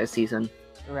with her this season.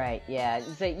 Right, yeah.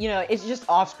 It's like, it's just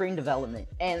off-screen development,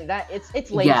 and that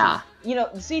it's lazy. Yeah. The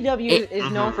CW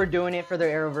is known for doing it for their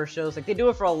Arrowverse shows. Like, they do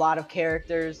it for a lot of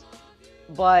characters,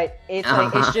 but it's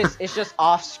like it's just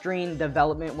off-screen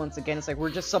development once again. It's like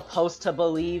we're just supposed to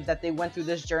believe that they went through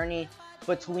this journey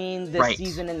between this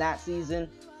season and that season,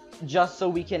 just so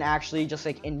we can actually just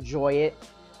like enjoy it.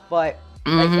 But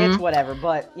like, it's whatever.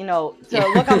 But to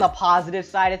look on the positive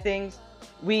side of things,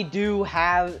 we do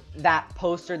have that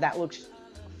poster that looks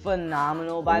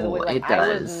phenomenal, by the way. Like,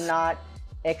 I was not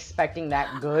expecting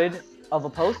that good of a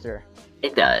poster.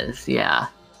 It does, yeah.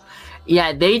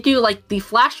 Yeah, they do, like, the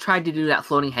Flash tried to do that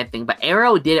floating head thing, but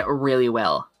Arrow did it really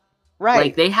well. Right.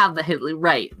 Like, they have the hit,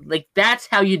 right. Like, that's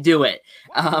how you do it.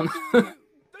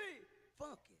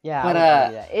 Yeah, but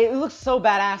it looks so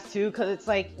badass, too, because it's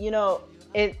like,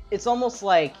 it's almost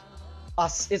like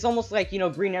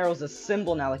Green Arrow's a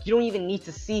symbol now. Like, you don't even need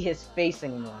to see his face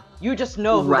anymore. You just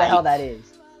know who the hell that is.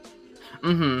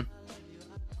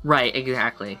 Right,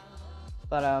 exactly.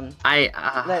 But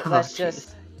let's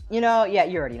just, you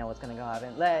already know what's gonna go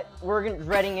happen. We're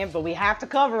dreading it, but we have to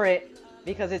cover it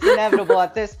because it's inevitable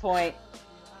at this point.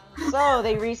 So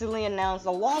they recently announced,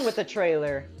 along with the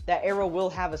trailer, that Arrow will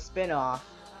have a spin-off,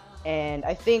 and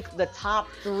I think the top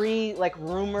 3, like,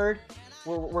 rumored,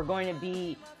 were going to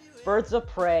be Birds of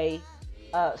Prey,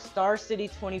 Star City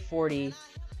 2040,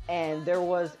 and there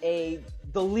was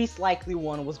the least likely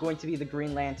one was going to be the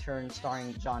Green Lantern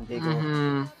starring John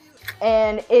Diggle.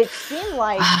 And it seemed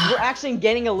like we're actually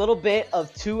getting a little bit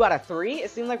of 2 out of 3. It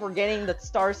seemed like we're getting the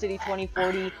Star City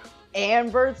 2040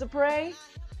 and Birds of Prey.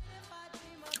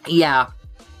 Yeah.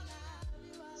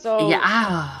 So yeah.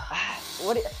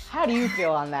 How do you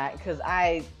feel on that? Because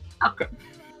I okay.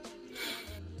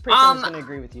 pretty much gonna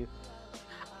agree with you.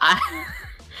 I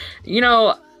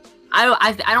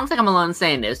don't think I'm alone in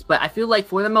saying this, but I feel like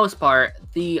for the most part,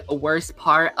 the worst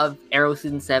part of Arrow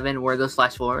Season 7 were those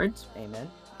flash forwards. Amen.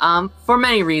 For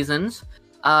many reasons.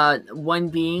 One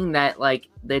being that, like,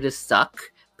 they just suck,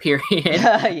 period.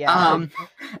 Yeah.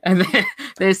 And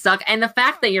they suck. And the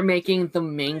fact that you're making the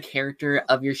main character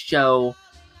of your show,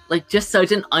 like, just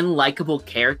such an unlikable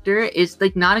character is,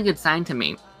 like, not a good sign to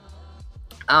me.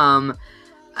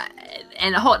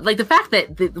 And like, the fact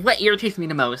that what irritates me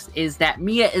the most is that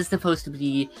Mia is supposed to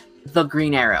be the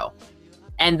Green Arrow,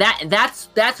 and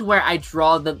that's where I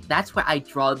draw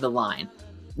the line.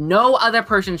 No other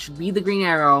person should be the Green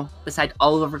Arrow besides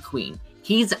Oliver Queen.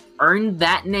 He's earned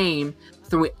that name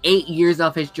through 8 years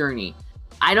of his journey.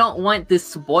 I don't want this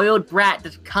spoiled brat to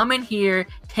come in here,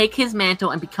 take his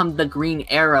mantle, and become the Green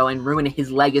Arrow and ruin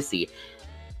his legacy.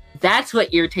 That's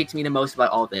what irritates me the most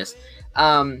about all this.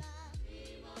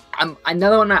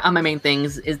 Another one of my main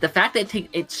things is the fact that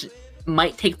it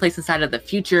might take place inside of the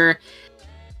future.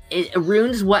 It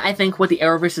ruins what I think what the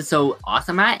Arrowverse is so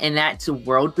awesome at, and that's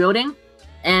world building.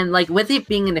 And like, with it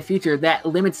being in the future, that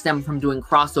limits them from doing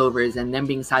crossovers and them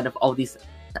being inside of all these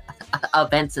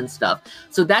events and stuff.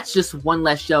 So that's just one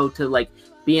less show to like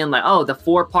being like, oh, the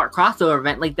 4-part crossover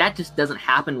event. Like, that just doesn't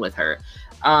happen with her.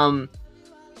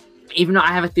 Even though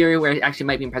I have a theory where it actually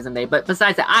might be in present day, but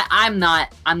besides that, I'm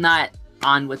not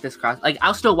on with this cross. Like,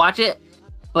 I'll still watch it,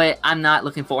 but I'm not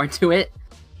looking forward to it.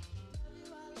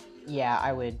 Yeah,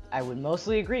 I would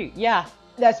mostly agree. Yeah,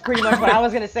 that's pretty much what I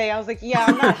was gonna say. I was like, yeah,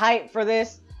 I'm not hyped for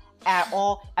this at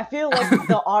all. I feel like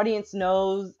the audience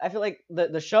knows. I feel like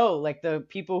the show, like the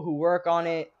people who work on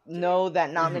it, know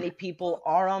that not many people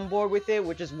are on board with it,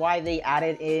 which is why they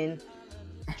added in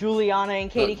Juliana and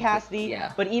Katie Cassidy.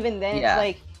 Yeah. But even then, it's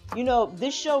like,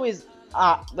 this show is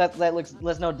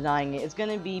let's no denying it. It's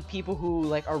gonna be people who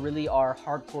like are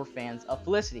hardcore fans of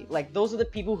Felicity. Like, those are the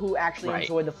people who actually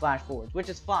enjoy the flash forwards, which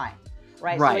is fine,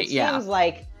 right? So it seems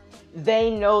like they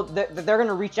know that they're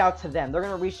gonna reach out to them. They're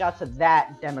gonna reach out to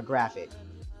that demographic.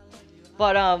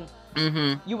 But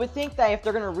you would think that if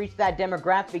they're gonna reach that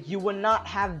demographic, you would not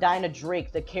have Dinah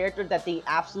Drake, the character that they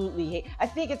absolutely hate. I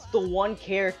think it's the one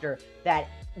character that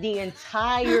the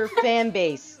entire fan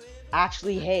base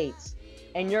actually hates.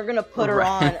 And you're gonna put her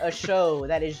on a show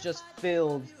that is just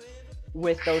filled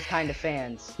with those kind of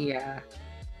fans. Yeah.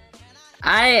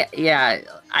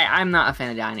 I'm not a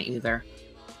fan of Dinah either.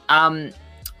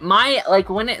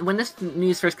 When this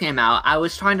news first came out, I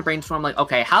was trying to brainstorm, like,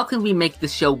 okay, how can we make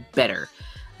this show better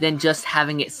than just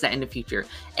having it set in the future.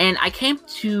 And I came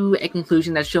to a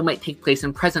conclusion that the show might take place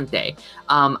in present day.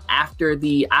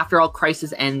 After all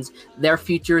Crisis ends, their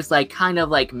future is like kind of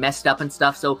like messed up and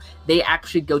stuff, so they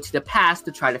actually go to the past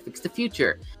to try to fix the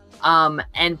future. But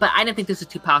I didn't think this was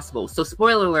too possible. So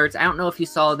spoiler alerts, I don't know if you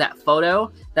saw that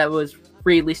photo that was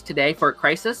released today for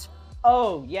Crisis.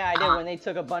 Oh yeah, I did when they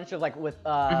took a bunch of like with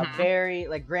Barry,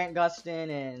 like Grant Gustin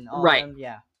and all Right. of them.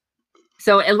 Yeah.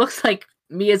 So it looks like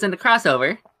Mia's in the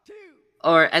crossover,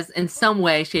 or as in some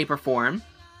way, shape, or form.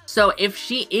 So if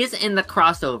she is in the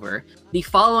crossover, the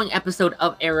following episode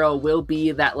of Arrow will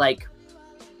be the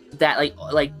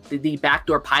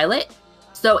backdoor pilot.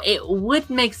 So it would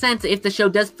make sense if the show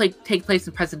does take place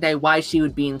in present day, why she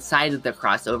would be inside of the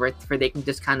crossover, for they can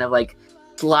just kind of like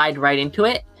slide right into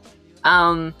it.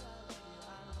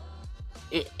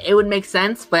 It would make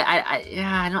sense, but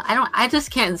I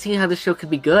just can't see how the show could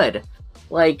be good.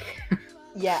 Like,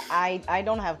 yeah, I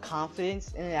don't have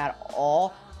confidence in it at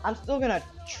all. I'm still gonna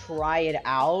try it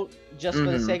out just for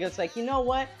the sake of it's like, you know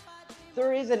what?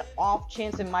 There is an off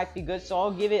chance it might be good, so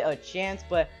I'll give it a chance,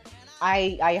 but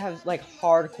I have like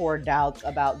hardcore doubts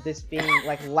about this being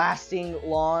like lasting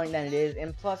long than it is,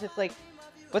 and plus it's like,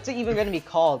 what's it even gonna be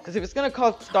called? Because if it's gonna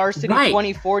call Star City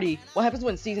 2040, what happens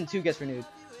when season 2 gets renewed?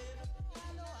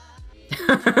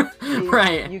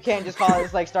 Right. You can't just call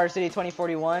it like Star City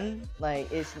 2041.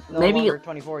 Like it's no longer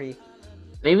 2040.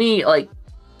 Maybe like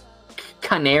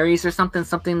Canaries or something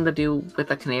to do with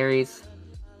the Canaries.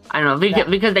 I don't know,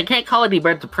 because they can't call it the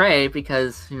Birds of Prey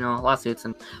because, you know, lawsuits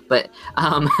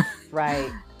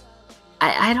right.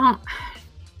 I don't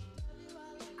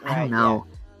know.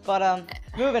 Yeah. But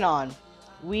moving on,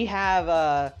 we have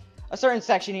a certain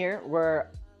section here where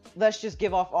let's just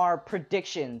give off our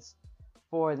predictions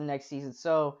for the next season.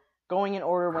 So going in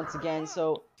order once again.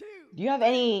 So do you have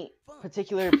any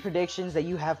particular predictions that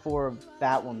you have for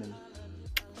Batwoman?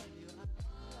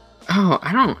 Oh,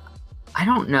 I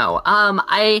don't know.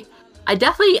 I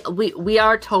definitely, we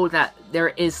are told that there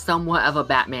is somewhat of a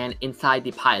Batman inside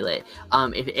the pilot.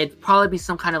 It'd probably be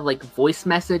some kind of like voice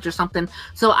message or something.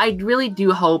 So I really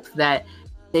do hope that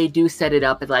they do set it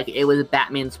up as like it was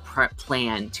Batman's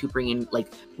plan to bring in like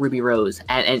Ruby Rose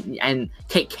and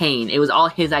Kate Kane. It was all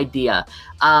his idea.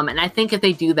 And I think if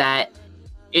they do that,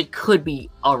 it could be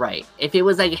all right. If it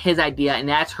was like his idea and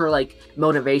that's her like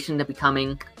motivation to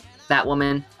becoming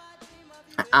Batwoman,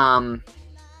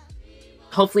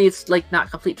 hopefully it's like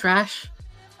not complete trash.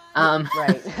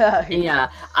 Right. Yeah.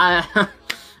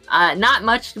 Not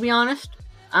much, to be honest.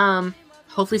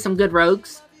 Hopefully some good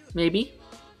rogues, maybe.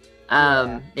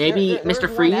 Maybe Mr.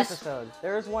 Freeze.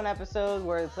 There's one episode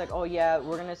where it's like, oh yeah,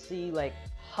 we're gonna see like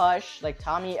Hush, like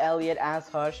Tommy Elliott as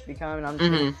Hush becoming. I'm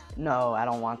just like, no, I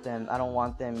don't want them. I don't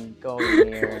want them going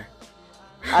near.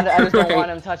 I just don't want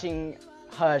them touching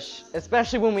Hush,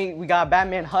 especially when we got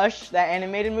Batman Hush, that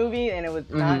animated movie, and it was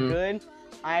not good.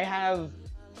 I have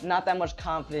not that much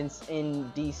confidence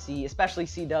in DC, especially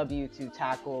CW, to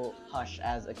tackle Hush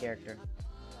as a character.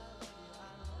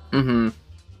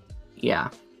 Yeah.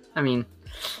 I mean,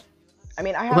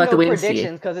 I have no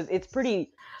predictions because it's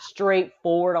pretty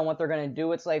straightforward on what they're gonna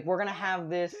do. It's like we're gonna have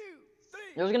this.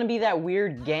 There's gonna be that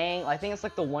weird gang. I think it's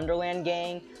like the Wonderland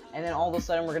gang, and then all of a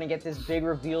sudden we're gonna get this big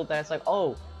reveal that it's like,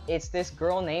 oh, it's this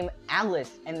girl named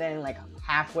Alice, and then like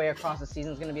halfway across the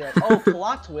season it's gonna be like, oh,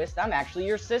 plot twist, I'm actually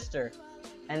your sister,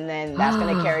 and then that's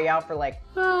gonna carry out for like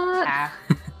half,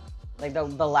 like the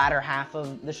latter half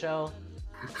of the show.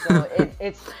 So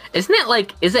it's isn't it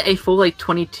like, is it a full like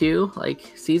 22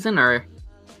 like season or?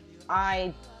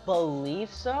 I believe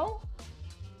so.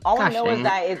 All I know is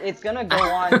that it's gonna go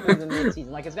on through the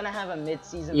mid-season. Like it's gonna have a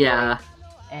mid-season break,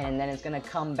 and then it's gonna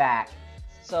come back.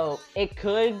 So it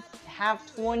could have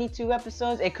 22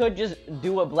 episodes. It could just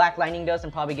do what Black Lightning does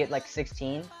and probably get like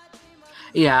 16.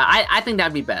 Yeah, I think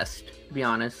that'd be best, to be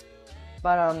honest.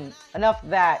 But enough of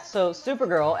that. So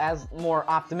Supergirl, as more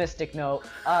optimistic note.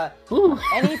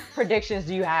 Any predictions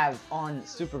do you have on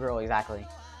Supergirl exactly?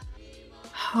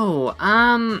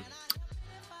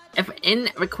 If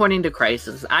according to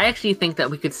Crisis, I actually think that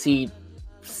we could see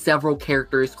several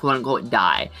characters quote unquote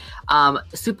die.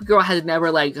 Supergirl has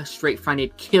never like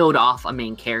straight-fronted killed off a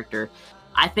main character.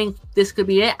 I think this could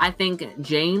be it. I think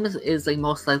James is like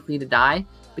most likely to die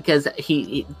because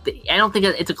I don't think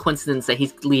it's a coincidence that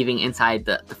he's leaving inside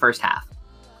the first half.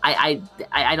 I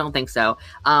don't think so.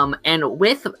 And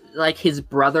with like his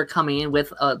brother coming in,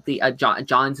 with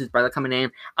John's his brother coming in,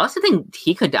 I also think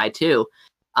he could die too.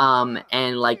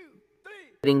 And like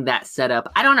getting that set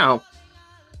up. I don't know.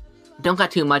 Don't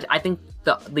got too much. I think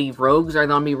the rogues are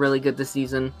gonna be really good this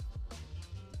season.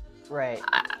 Right.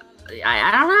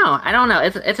 I don't know. I don't know.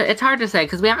 It's hard to say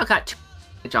because we haven't got too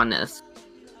much on this.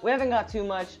 We haven't got too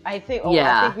much. I think.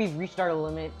 I think we've reached our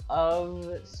limit of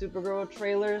Supergirl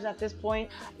trailers at this point.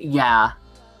 Yeah,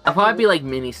 it'll probably be like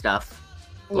mini stuff.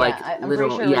 Yeah, like I'm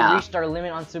literal, pretty sure yeah. we reached our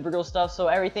limit on Supergirl stuff. So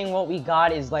everything what we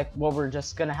got is like what we're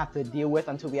just gonna have to deal with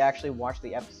until we actually watch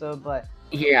the episode. But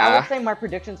I Yeah. would say my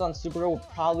predictions on Supergirl will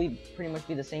probably pretty much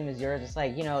be the same as yours. It's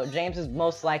like, James is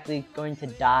most likely going to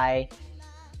die.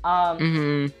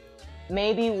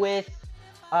 Maybe with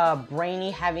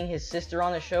Brainy having his sister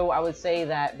on the show, I would say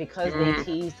that because they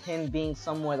teased him being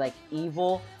somewhat like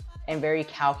evil and very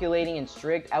calculating and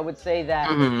strict, I would say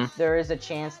that there is a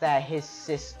chance that his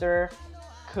sister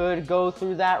could go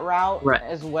through that route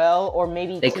as well, or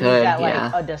maybe tease that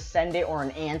like a descendant or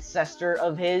an ancestor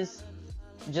of his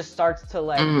just starts to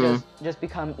like just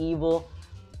become evil.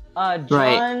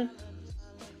 John,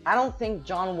 I don't think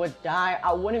John would die.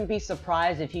 I wouldn't be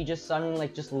surprised if he just suddenly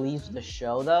like just leaves the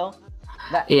show though.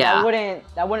 That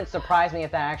wouldn't surprise me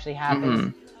if that actually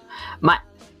happens.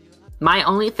 My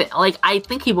only thing, like, I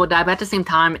think he will die, but at the same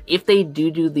time, if they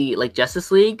do the like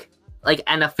Justice League, like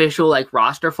an official like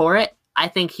roster for it, I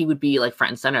think he would be like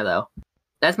front and center though.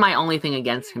 That's my only thing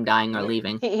against him dying or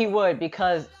leaving. He would,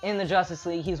 because in the Justice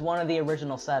League, he's one of the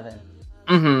original 7.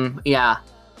 Yeah.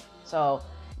 So,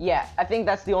 yeah, I think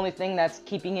that's the only thing that's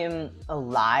keeping him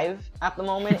alive at the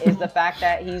moment is the fact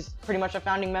that he's pretty much a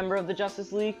founding member of the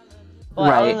Justice League.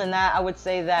 But other than that, I would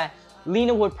say that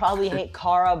Lena would probably hate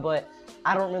Kara, but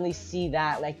I don't really see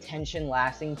that like tension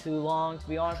lasting too long, to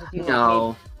be honest with you.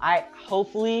 No.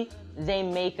 Hopefully they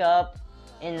make up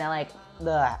in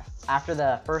after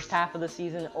the first half of the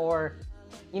season, or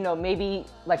maybe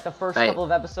like the first couple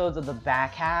of episodes of the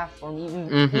back half, or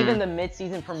even the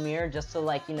mid-season premiere, just to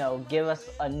like give us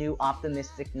a new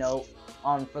optimistic note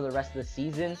on for the rest of the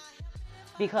season.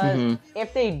 Because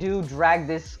if they do drag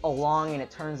this along and it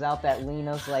turns out that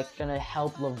Lena's like gonna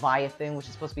help Leviathan, which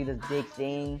is supposed to be this big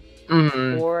thing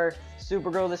for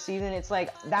Supergirl this season, it's like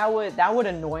that would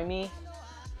annoy me,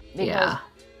 because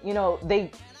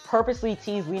they purposely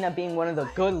tease Lena being one of the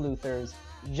good Luthors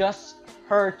just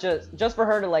for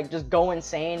her to like just go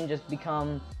insane, just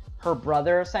become her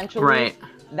brother essentially. Right.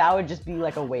 That would just be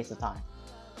like a waste of time.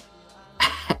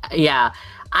 Yeah,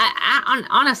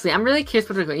 honestly, I'm really curious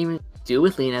what they're going to even do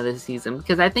with Lena this season,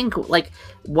 because I think like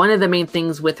one of the main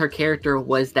things with her character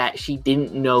was that she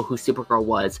didn't know who Supergirl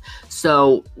was.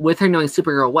 So with her knowing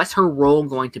Supergirl, what's her role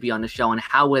going to be on the show, and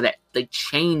how would it like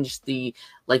change the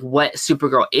like what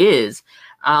Supergirl is?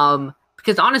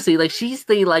 Because honestly, like she's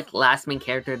the like last main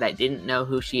character that didn't know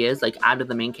who she is, like out of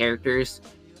the main characters.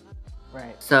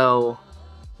 Right. So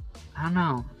I don't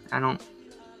know.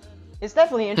 It's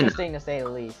definitely interesting to say the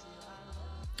least.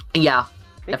 Yeah.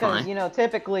 Because, definitely.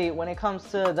 Typically when it comes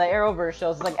to the Arrowverse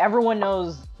shows, it's like everyone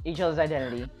knows each other's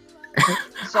identity.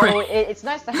 So it's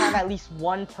nice to have at least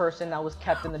one person that was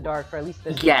kept in the dark for at least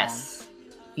this long.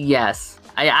 Yes.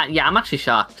 I'm actually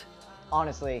shocked.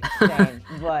 Honestly, same.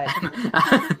 But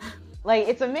like,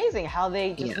 it's amazing how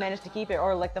they just managed to keep it,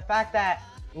 or like the fact that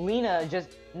Lena just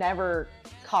never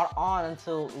caught on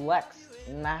until Lex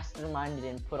masterminded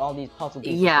and put all these puzzle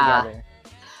pieces together.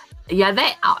 Yeah,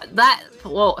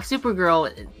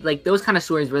 Supergirl, like, those kind of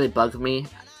stories really bugged me.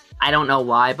 I don't know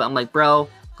why, but I'm like, bro,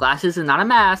 glasses is not a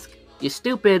mask. You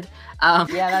stupid. Yeah,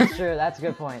 that's true. That's a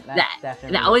good point.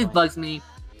 That always bugs me.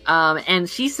 And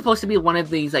she's supposed to be one of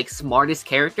these, like, smartest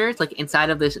characters, like, inside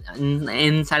of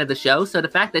the show. So the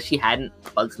fact that she hadn't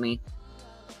bugs me.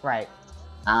 Right.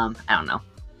 I don't know.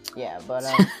 Yeah, but,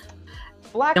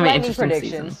 Black Lightning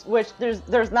predictions, which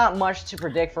there's not much to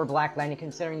predict for Black Lightning,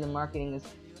 considering the marketing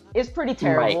is pretty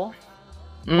terrible.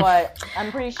 Right. But I'm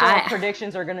pretty sure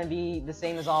predictions are gonna be the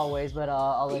same as always. But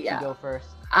I'll let you go first.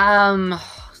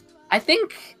 I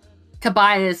think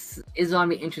Tobias is gonna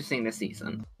be interesting this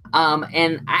season.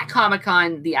 And at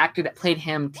Comic-Con, the actor that played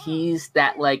him teased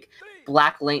that like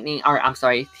Black Lightning,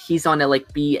 he's gonna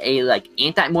like be a like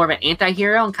more of an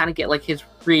anti-hero and kind of get like his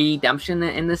redemption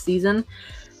in this season,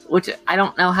 which I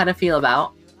don't know how to feel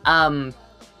about. I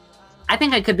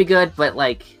think it could be good, but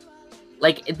like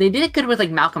they did it good with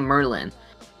like Malcolm Merlyn,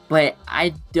 but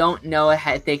I don't know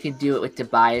if they could do it with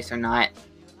Tobias or not.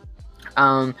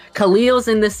 Khalil's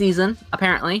in this season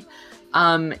apparently.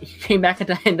 He came back at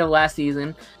the end of last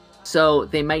season, so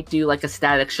they might do like a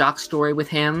Static Shock story with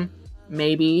him,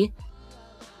 maybe.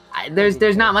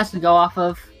 There's not much to go off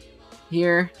of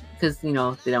here because they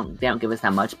don't give us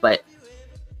that much, but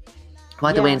we'll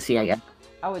have to wait and see, I guess.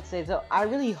 I would say so. I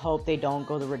really hope they don't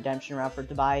go the redemption route for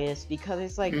Tobias, because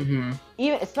it's like, even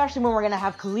especially when we're gonna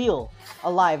have Khalil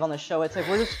alive on the show, it's like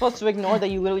we're just supposed to ignore that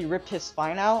you literally ripped his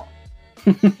spine out.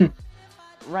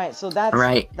 Right. So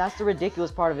Right. that's the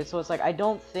ridiculous part of it. So it's like I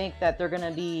don't think that they're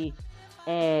gonna be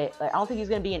I don't think he's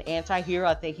gonna be an anti-hero.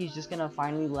 I think he's just gonna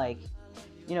finally like,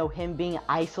 you know, him being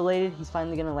isolated. He's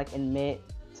finally gonna like admit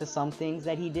to some things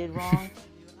that he did wrong,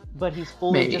 but he's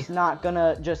fully Maybe. just not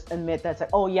gonna just admit that's like,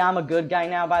 oh yeah, I'm a good guy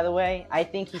now. By the way, I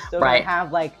think he's still Right. gonna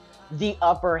have like the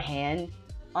upper hand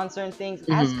on certain things.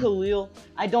 As Khalil,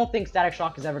 I don't think Static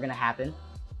Shock is ever gonna happen.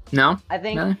 No. I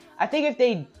think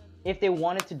Really? if they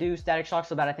wanted to do Static Shock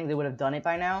so bad, I think they would have done it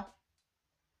by now.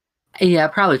 Yeah,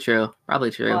 probably true.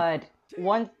 Probably true. But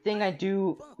one thing I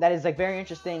do that is like very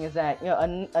interesting is that, you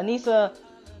know, Anissa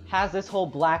has this whole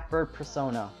Blackbird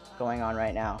persona going on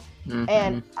right now,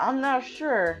 and I'm not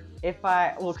sure if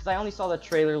because I only saw the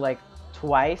trailer like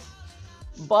twice,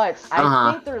 but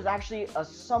I think there's actually a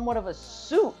somewhat of a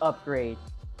suit upgrade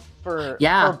for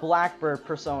Blackbird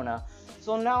persona.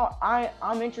 So now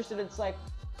I'm interested. It's like,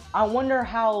 I wonder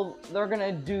how they're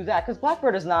gonna do that, because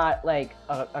Blackbird is not like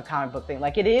a comic book thing.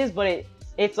 Like it is, but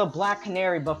it's a black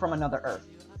canary, but from another Earth.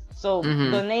 So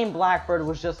the name Blackbird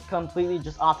was just completely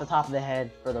just off the top of the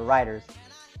head for the writers.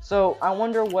 So I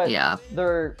wonder what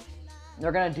they're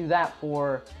gonna do that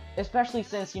for, especially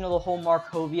since, you know, the whole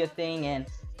Markovia thing, and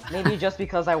maybe just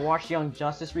because I watched Young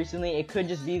Justice recently, it could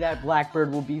just be that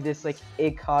Blackbird will be this like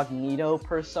incognito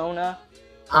persona.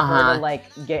 For her to like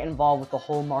get involved with the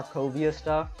whole Markovia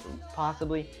stuff,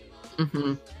 possibly.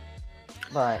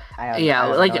 But I have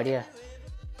no idea.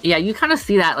 Yeah, you kind of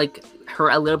see that like her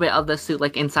a little bit of the suit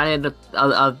like inside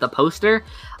of the poster,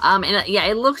 and yeah,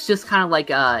 it looks just kind of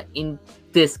like in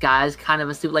disguise kind of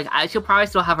a suit. Like she'll probably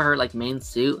still have her like main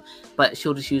suit, but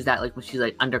she'll just use that like when she's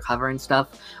like undercover and stuff,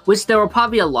 which there will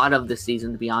probably be a lot of this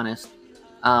season, to be honest.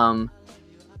 You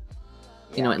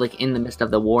know, like in the midst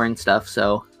of the war and stuff.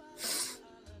 So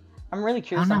I'm really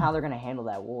curious on how they're gonna handle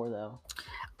that war, though.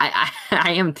 I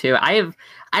am too. I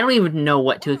don't even know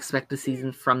what to expect this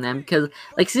season from them, because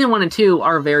like season 1 and 2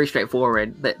 are very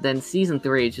straightforward, but then season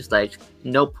 3 is just like,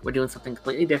 nope, we're doing something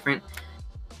completely different.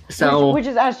 So which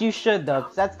is as you should, though,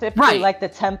 because that's typically like the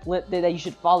template that you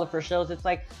should follow for shows. It's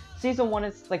like season 1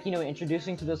 is like, you know,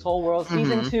 introducing to this whole world.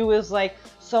 Season 2 is like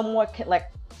somewhat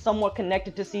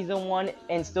connected to season 1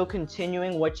 and still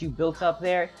continuing what you built up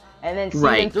there. And then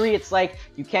season 3, it's like,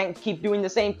 you can't keep doing the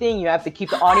same thing. You have to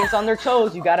keep the audience on their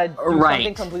toes. You gotta do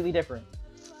something completely different.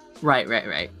 Right.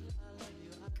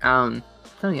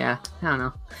 So yeah, I don't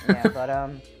know. Yeah,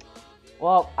 but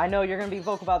well, I know you're gonna be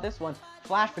vocal about this one.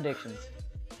 Flash predictions.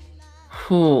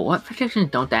 Ooh, what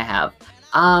predictions don't I have?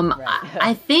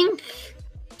 I think,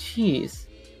 jeez,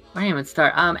 where do I even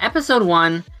start? Episode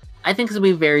 1, I think is going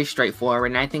to be very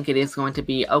straightforward, and I think it is going to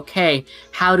be, okay,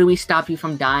 how do we stop you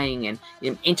from dying, and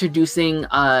introducing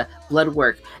blood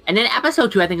work. And then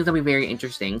episode 2, I think is going to be very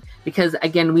interesting, because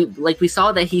again, we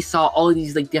saw that he saw all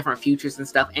these like different futures and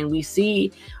stuff, and we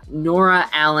see Nora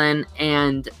Allen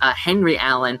and Henry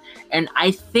Allen, and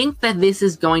I think that this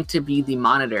is going to be the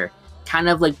Monitor kind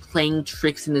of like playing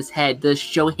tricks in his head to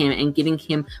show him and getting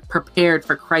him prepared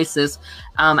for Crisis.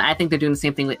 I think they're doing the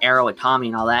same thing with Arrow with Tommy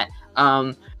and all that.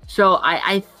 So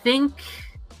I think,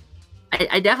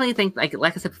 I definitely think, like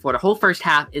I said before, the whole first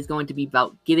half is going to be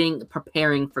about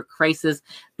preparing for Crisis,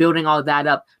 building all that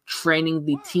up, training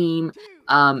the team,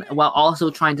 while also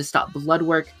trying to stop blood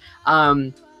work.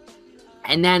 And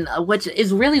then, which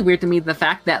is really weird to me, the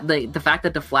fact that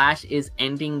the Flash is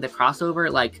ending the crossover,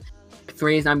 like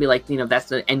 3 is gonna be like, you know, that's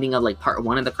the ending of like part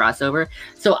 1 of the crossover.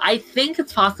 So I think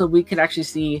it's possible we could actually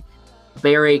see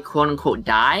Barry quote unquote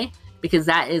die, because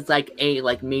that is like a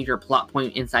like major plot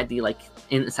point inside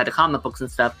the comic books and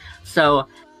stuff. So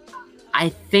I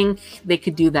think they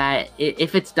could do that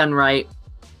if it's done right.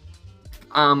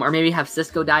 Or maybe have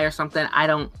Cisco die or something. I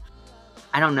don't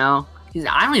know.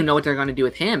 I don't even know what they're going to do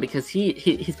with him, because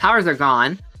his powers are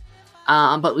gone.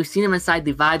 But we've seen him inside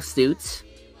the Vibe suits.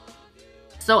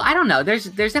 So I don't know. There's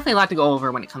definitely a lot to go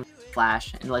over when it comes to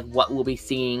Flash and like what we'll be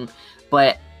seeing.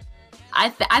 But I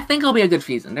think it'll be a good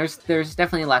season. There's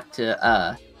definitely a lot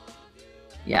to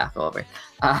go over.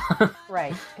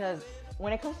 Right, because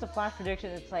when it comes to Flash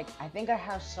predictions, it's like, I think I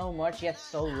have so much yet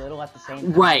so little at the same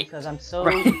time. Right. Because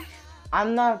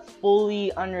I'm not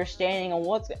fully understanding on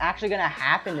what's actually gonna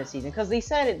happen this season. Because they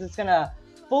said it's gonna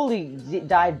fully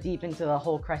dive deep into the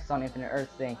whole Crisis on Infinite Earth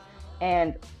thing.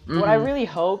 And what I really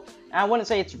hope, and I wouldn't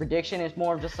say it's a prediction, it's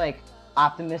more of just like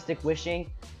optimistic wishing,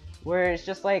 where it's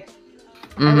just like,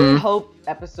 I really hope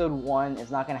episode 1 is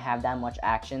not going to have that much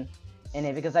action in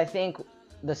it, because I think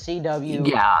the CW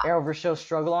Arrowverse shows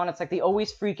struggle on. It's like they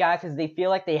always freak out because they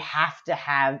feel like they have to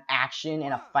have action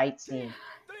in a fight scene.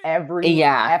 every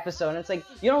episode. And it's like,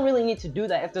 you don't really need to do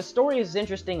that. If the story is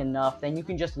interesting enough, then you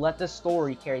can just let the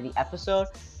story carry the episode.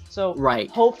 So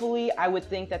hopefully, I would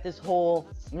think that this whole,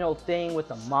 thing with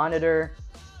the Monitor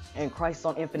and Crisis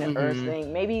on Infinite Earths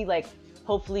thing, maybe, like,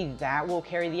 hopefully that will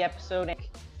carry the episode, and,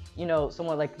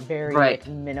 somewhat, like, very, like,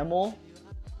 minimal.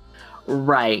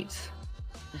 Right.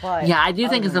 But yeah, I do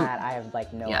think it's that, I have,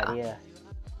 like, no idea.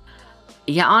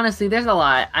 Yeah, honestly, there's a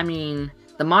lot. I mean,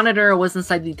 the Monitor was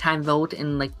inside the time vault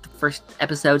in, like, the first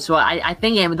episode, so I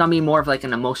think it's gonna be more of, like,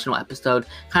 an emotional episode,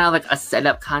 kind of like a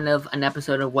setup, kind of an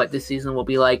episode of what this season will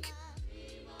be like.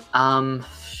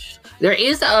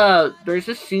 There's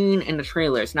a scene in the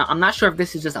trailers. Now, I'm not sure if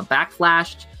this is just a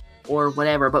backflash or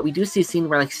whatever, but we do see a scene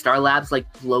where, like, Star Labs, like,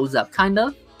 blows up, kind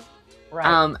of.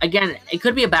 Right. Again, it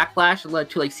could be a backlash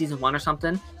to, like, season 1 or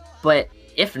something, but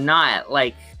if not,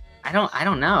 like, I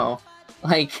don't know.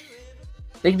 Like,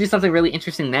 they could do something really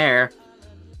interesting there.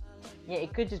 Yeah,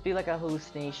 it could just be like a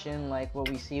hallucination, like what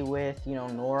we see with,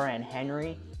 Nora and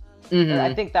Henry. Mm-hmm.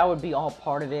 I think that would be all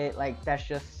part of it. Like, that's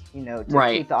just, to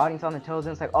keep the audience on their toes.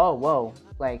 And it's like, oh, whoa,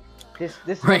 like, this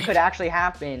could actually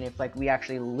happen if, like, we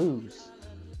actually lose.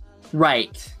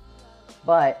 Right.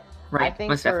 But I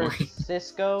think for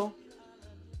Cisco,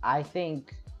 I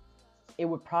think it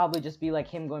would probably just be like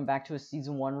him going back to his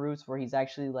season 1 roots, where he's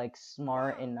actually, like,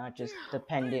 smart and not just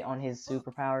dependent on his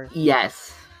superpowers.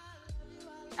 Yes.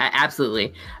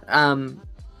 Absolutely.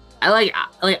 I like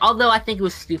although I think it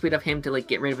was stupid of him to, like,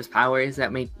 get rid of his powers,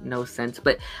 that made no sense,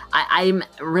 but I'm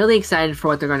really excited for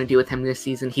what they're going to do with him this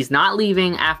season. He's not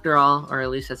leaving after all, or at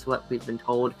least that's what we've been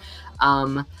told.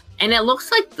 And it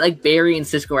looks like Barry and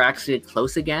Cisco are actually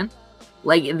close again.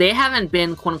 Like, they haven't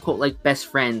been quote unquote, like, best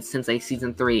friends since, like,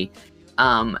 season 3.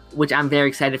 Which I'm very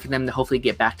excited for them to hopefully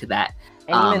get back to that.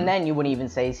 And even then, you wouldn't even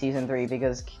say season 3,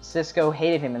 because Cisco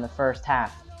hated him in the first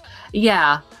half.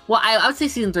 Yeah, well, I would say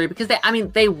season 3 because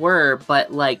they were,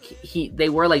 but, like, they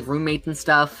were, like, roommates and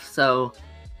stuff. So,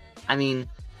 I mean,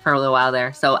 for a little while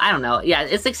there. So I don't know. Yeah,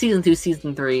 it's like season 2,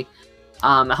 season 3.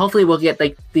 Hopefully we'll get,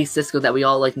 like, the Cisco that we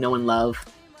all, like, know and love.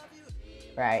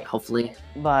 Right. Hopefully.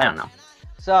 But I don't know.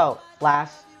 So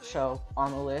last show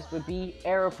on the list would be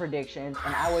Arrow predictions,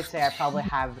 and I would say I probably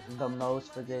have the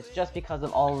most for this, just because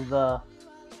of all of the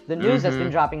news that's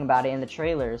been dropping about it in the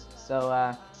trailers.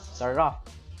 So start it off.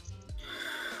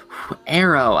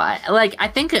 Arrow, I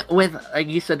think with, like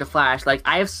you said, the Flash, like,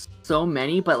 I have so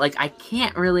many, but, like, I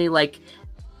can't really, like,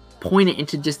 point it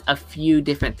into just a few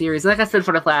different theories. Like I said,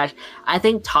 for the Flash, I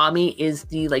think Tommy is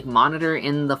the, like, Monitor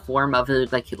in the form of,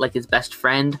 like his best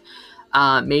friend.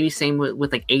 Maybe same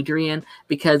with like Adrian,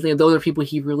 because those are people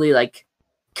he really, like,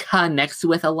 connects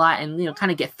with a lot, and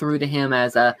kind of get through to him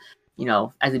as a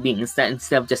being instead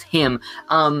of just him.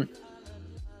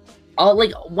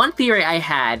 Like, one theory I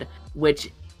had,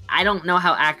 which I don't know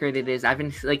how accurate it is, I've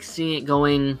been, like, seeing it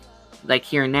going, like,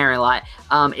 here and there a lot,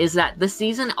 is that the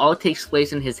season all takes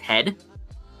place in his head.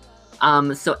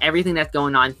 So everything that's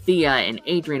going on, Thea and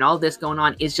Adrian, all this going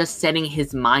on, is just setting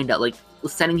his mind up, like,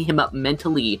 setting him up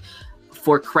mentally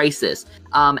for Crisis.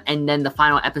 And then the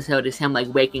final episode is him, like,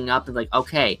 waking up and, like,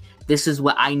 okay, this is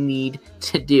what I need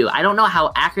to do. I don't know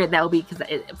how accurate that will be, because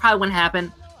it probably wouldn't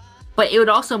happen, but it would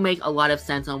also make a lot of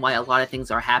sense on why a lot of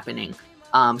things are happening.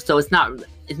 So it's not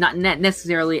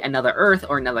necessarily another Earth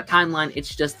or another timeline.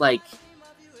 It's just, like,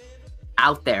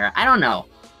 out there. I don't know.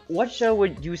 What show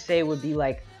would you say would be,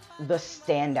 like, the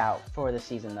standout for the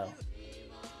season, though?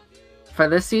 For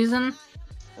this season?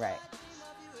 Right.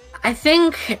 I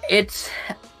think it's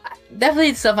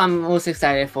definitely stuff I'm most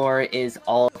excited for is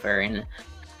Oliver and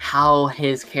how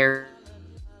his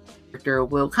character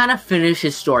will kind of finish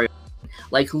his story,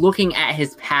 like, looking at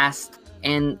his past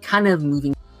and kind of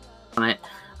moving on it.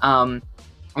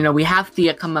 We have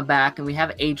Thea coming back, and we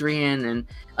have Adrian, and,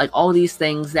 like, all these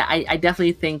things that I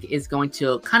definitely think is going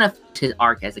to kind of his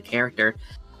arc as a character.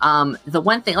 The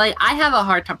one thing, like, I have a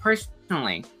hard time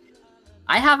personally.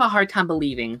 I have a hard time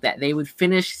believing that they would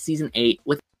finish season 8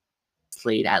 with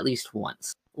Slade at least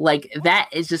once. Like, that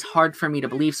is just hard for me to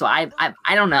believe. So I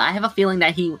don't know. I have a feeling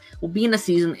that he will be in the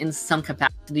season in some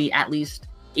capacity, at least,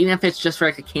 even if it's just for,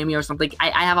 like, a cameo or something.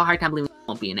 I have a hard time believing he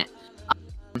won't be in it.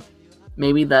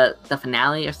 Maybe the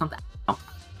finale or something. I don't know.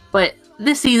 But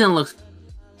this season looks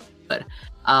good.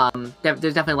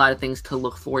 There's definitely a lot of things to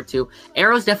look forward to.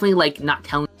 Arrow's definitely, like, not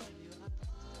telling.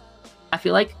 I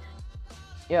feel like.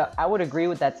 Yeah, I would agree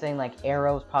with that, saying, like,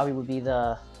 Arrows probably would be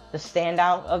the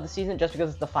standout of the season, just because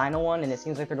it's the final one, and it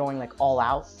seems like they're going, like, all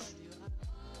out.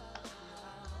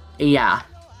 Yeah,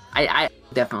 I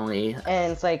definitely.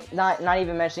 And it's, like, not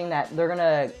even mentioning that they're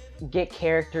gonna get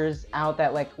characters out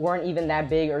that, like, weren't even that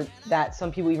big, or that some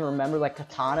people even remember, like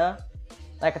Katana.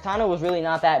 Like Katana was really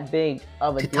not that big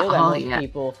of a deal that Oh, most yeah.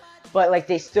 people, but like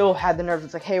they still had the nerves.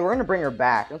 It's like, hey, we're gonna bring her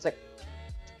back. And it's like,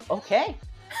 okay.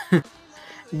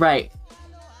 Right.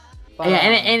 But, Yeah,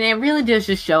 and it really does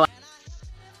just show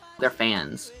their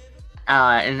fans,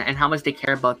 and how much they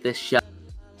care about this show.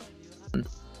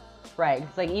 right.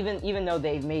 It's like even though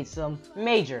they've made some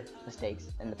major mistakes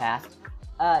in the past,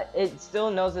 it still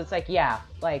knows it's like, yeah,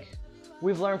 like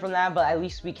we've learned from that, but at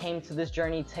least we came to this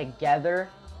journey together,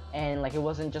 and like it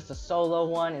wasn't just a solo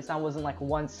one. Wasn't like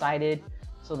one-sided.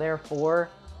 So therefore,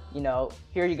 you know,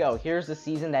 here you go. Here's the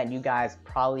season that you guys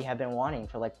probably have been wanting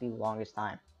for like the longest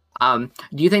time.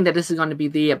 Do you think that this is going to be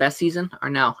the best season or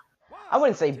no? I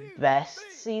wouldn't say best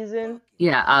season.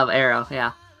 Yeah, of Arrow.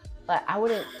 Yeah. But I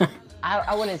wouldn't.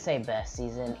 I wouldn't say best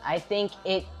season. I think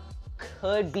it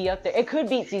could be up there. It could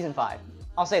beat season 5.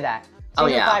 I'll say that.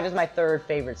 Season 5 is my 3rd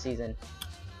favorite season.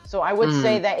 So I would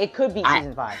say that it could beat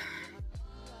season 5.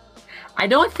 I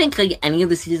don't think like any of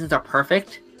the seasons are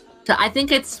perfect. So I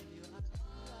think it's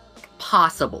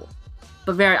possible.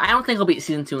 But I don't think it'll beat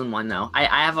season 2 and 1 though.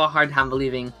 I have a hard time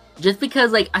believing, just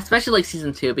because like, especially like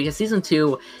season 2, because season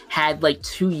 2 had like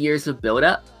 2 years of build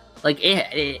up. Like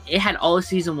it had all of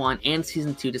season 1 and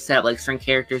season 2 to set up like certain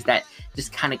characters that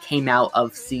just kind of came out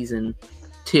of season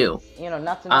 2. You know,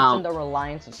 not to mention the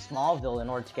reliance of Smallville in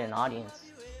order to get an audience.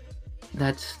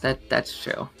 That's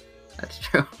true. That's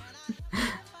true.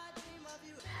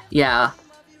 Yeah.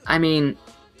 I mean,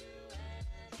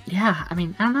 I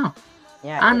don't know.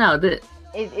 Yeah. I don't know.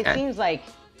 It seems like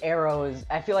Arrow is.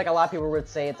 I feel like a lot of people would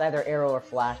say it's either Arrow or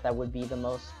Flash that would be the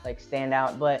most like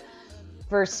standout. But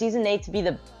for season 8 to be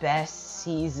the best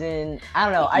season, I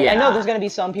don't know. I know there's gonna be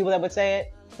some people that would say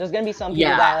it. There's gonna be some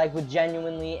people that like would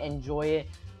genuinely enjoy it.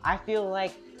 I feel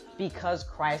like because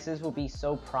Crisis will be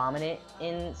so prominent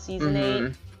in season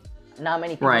 8, not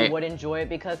many people would enjoy it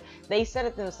because they said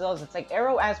it themselves. It's like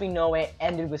Arrow as we know it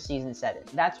ended with season 7.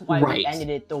 That's why we ended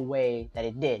it the way that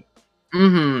it did.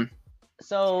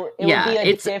 So it would be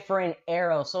a different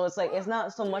Arrow. So it's like, it's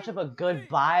not so much of a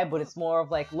goodbye, but it's more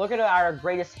of like, look at our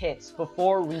greatest hits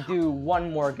before we do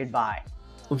one more goodbye.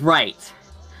 Right.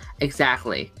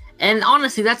 Exactly. And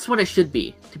honestly, that's what it should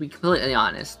be, to be completely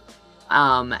honest.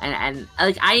 And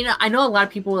like I know a lot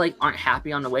of people like aren't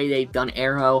happy on the way they've done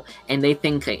Arrow, and they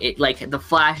think it, like the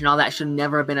Flash and all that should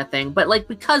never have been a thing. But like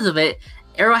because of it,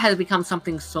 Arrow has become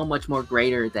something so much more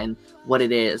greater than what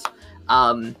it is.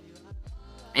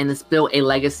 And it's built a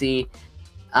legacy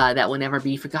that will never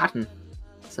be forgotten.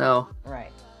 So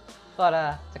right. But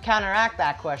to counteract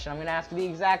that question, I'm gonna ask you the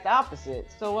exact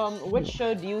opposite. So which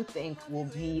show do you think will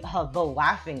be the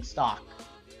laughing stock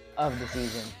of the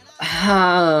season?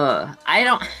 I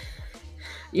don't.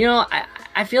 You know,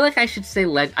 I feel like I should say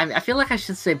I feel like I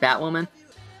should say Batwoman.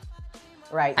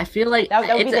 Right. I feel like that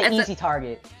would be the easy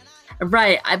target.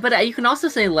 Right. But you can also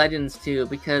say Legends too,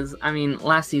 because I mean,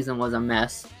 last season was a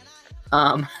mess.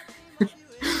 Yeah,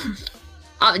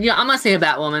 I'm gonna say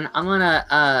Batwoman. I'm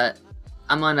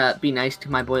gonna be nice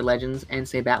to my boy Legends and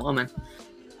say Batwoman,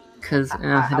 because it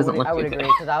doesn't look. I would agree,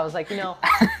 because I was like, you know,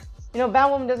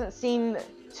 Batwoman doesn't seem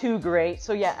too great.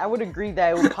 So yeah, I would agree that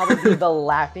it would probably be the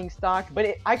laughing stock.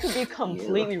 But I could be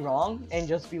completely wrong and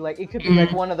just be like, it could be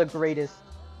like one of the greatest,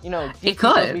 DC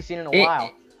shows we've seen in a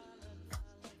while.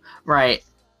 Right.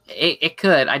 It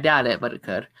could. I doubt it, but it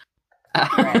could.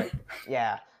 Right.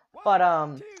 Yeah.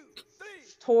 But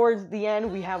towards the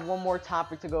end, we have one more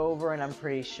topic to go over, and I'm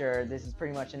pretty sure this is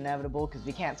pretty much inevitable because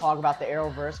we can't talk about the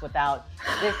Arrowverse without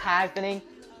this happening.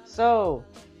 So,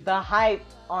 the hype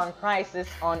on Crisis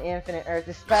on Infinite Earth,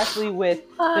 especially with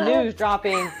the news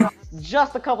dropping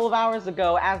just a couple of hours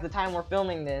ago as the time we're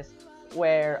filming this,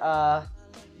 where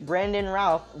Brandon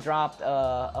Routh dropped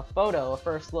a photo, a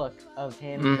first look of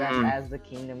him dressed as the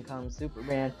Kingdom Come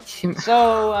Superman.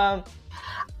 So,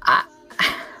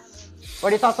 what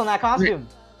are your thoughts on that costume?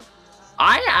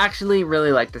 I actually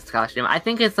really like this costume. I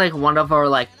think it's like one of our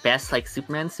like best like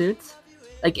Superman suits.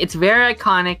 Like it's very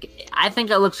iconic. I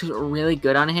think it looks really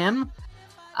good on him.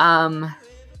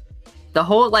 The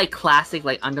whole like classic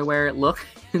like underwear look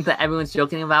that everyone's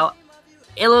joking about,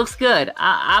 it looks good.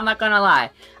 I'm not gonna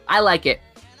lie. I like it.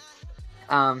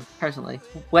 Personally.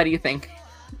 What do you think?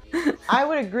 I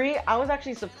would agree. I was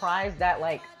actually surprised that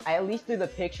like I at least through the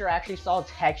picture actually saw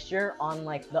texture on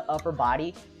like the upper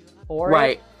body for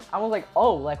it. I was like,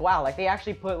 oh, like wow, like they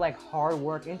actually put like hard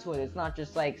work into it. It's not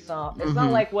just like it's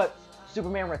not like what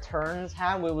Superman Returns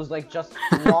had, where it was like just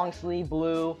long sleeve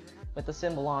blue with the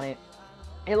symbol on it.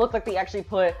 It looked like they actually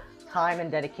put time and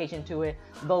dedication to it.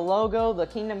 The logo, the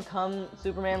Kingdom Come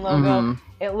Superman logo,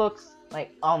 it looks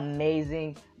like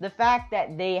amazing. The fact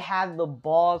that they had the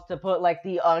balls to put like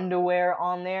the underwear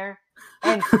on there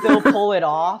and still pull it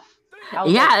off. I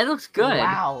was Yeah, like, it looks good.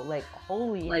 wow, like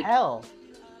holy Like, hell.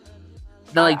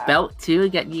 The like belt too.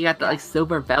 You got the like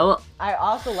silver belt. I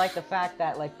also like the fact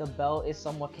that like the belt is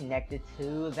somewhat connected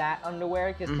to that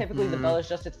underwear, because typically the belt is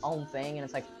just its own thing and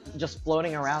it's like just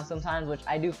floating around sometimes, which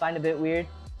I do find a bit weird.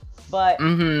 But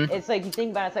it's like, you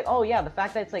think about it, it's like, oh yeah, the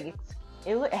fact that it's like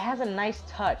it has a nice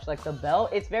touch. Like the belt,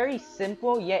 it's very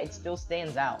simple yet it still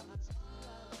stands out.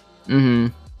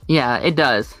 Yeah, it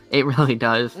does. It really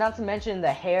does. Not to mention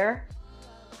the hair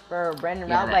for Brandon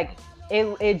Yeah, Routh, like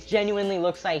it genuinely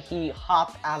looks like he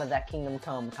hopped out of that Kingdom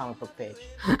Come comic book page.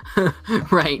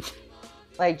 Right.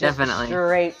 Like just Definitely.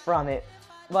 straight from it.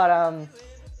 But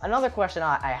another question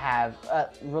I have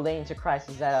relating to Christ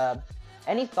is that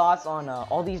any thoughts on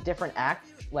all these different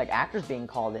actors being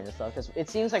called in and stuff? Because it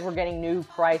seems like we're getting new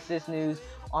Crisis news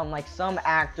on like some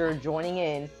actor joining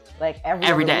in like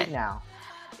every day week now.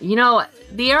 You know,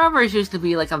 the Arrowverse used to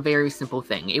be like a very simple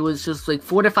thing. It was just like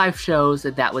 4 to 5 shows,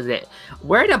 and that was it.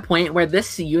 We're at a point where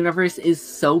this universe is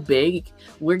so big,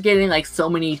 we're getting like so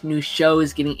many new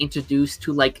shows getting introduced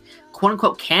to like quote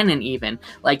unquote canon even.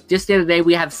 Like just the other day,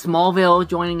 we have Smallville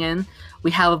joining in.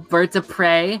 We have Birds of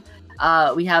Prey.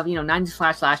 We have, 90s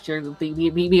Flash last year.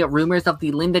 We get rumors of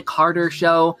the Linda Carter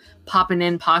show popping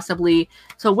in possibly.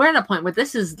 So we're at a point where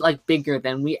this is like bigger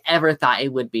than we ever thought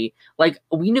it would be. Like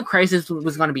we knew Crisis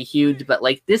was going to be huge, but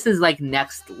like this is like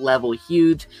next level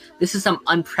huge. This is some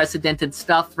unprecedented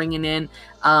stuff bringing in.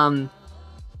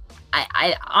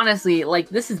 I honestly, like,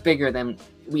 this is bigger than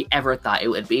we ever thought it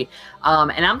would be.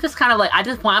 And I'm just kind of like,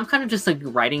 I'm kind of just like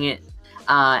writing it.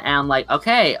 And I'm like,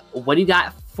 okay, what do you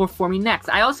got for me next?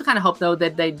 I also kind of hope though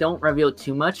that they don't reveal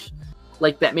too much,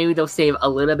 like that maybe they'll save a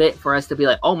little bit for us to be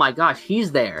like, oh my gosh,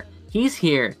 he's there, he's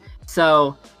here.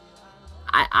 So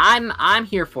I'm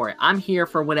here for it. I'm here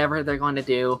for whatever they're going to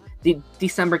do.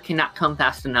 December cannot come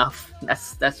fast enough.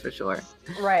 That's for sure.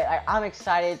 Right, I'm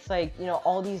excited. It's like,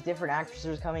 all these different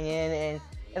actors coming in, and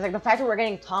it's like the fact that we're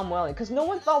getting Tom Welling, because no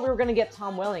one thought we were gonna get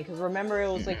Tom Welling, because remember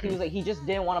it was like he just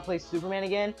didn't want to play Superman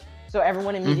again. So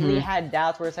everyone immediately had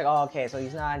doubts where it's like, oh, okay, so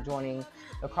he's not joining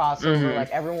the crossover. Like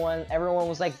everyone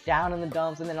was like down in the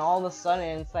dumps, and then all of a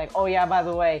sudden it's like, oh yeah, by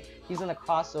the way, he's in the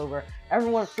crossover.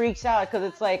 Everyone freaks out because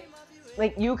it's like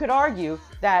you could argue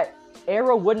that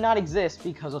Arrow would not exist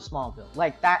because of Smallville.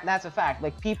 Like that's a fact.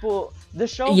 Like the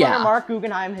showrunner Mark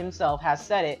Guggenheim himself has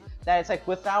said it, that it's like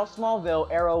without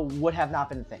Smallville, Arrow would have not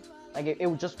been a thing. Like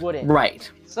it just wouldn't. Right.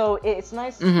 So it's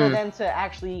nice for them to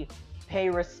actually pay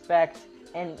respect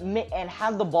and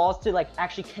have the balls to like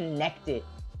actually connect it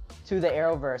to the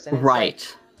Arrowverse. And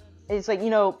it's like,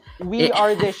 we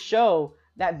are this show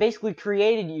that basically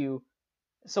created you,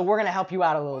 so we're gonna help you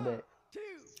out a little bit.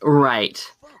 Right.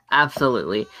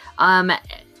 Absolutely.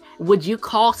 Would you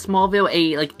call Smallville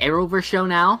a like Arrowverse show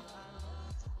now?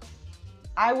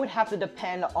 I would have to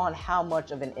depend on how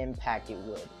much of an impact it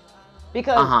would,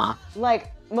 because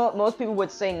like most people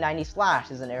would say 90s Flash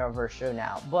is an Arrowverse show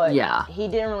now, but he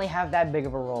didn't really have that big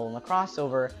of a role in the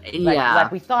crossover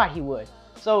like we thought he would.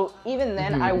 So even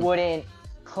then, I wouldn't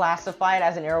classify it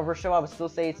as an Arrowverse show. I would still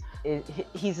say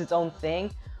he's its own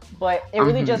thing, but it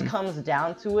really just comes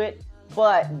down to it.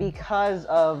 But because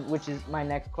of, which is my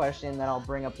next question that I'll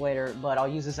bring up later, but I'll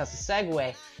use this as a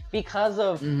segue, because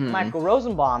of Michael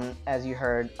Rosenbaum, as you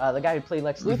heard, the guy who played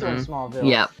Lex Luthor in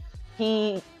Smallville,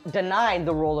 he denied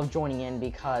the role of joining in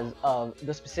because of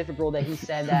the specific role that he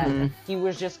said that he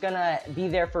was just gonna be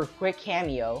there for a quick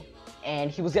cameo,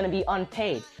 and he was gonna be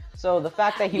unpaid. So the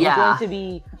fact that he was going to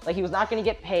be, like, he was not gonna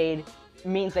get paid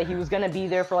means that he was gonna be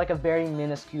there for like a very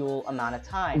minuscule amount of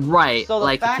time. Right, so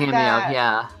like a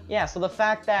cameo, so the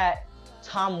fact that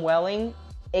Tom Welling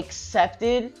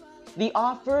accepted the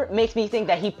offer makes me think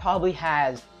that he probably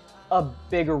has a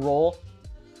bigger role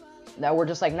that we're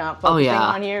just like not focusing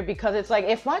on here, because it's like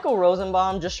if Michael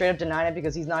Rosenbaum just straight up denied it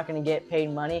because he's not gonna get paid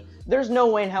money, there's no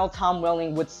way in hell Tom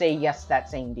Welling would say yes to that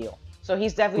same deal. So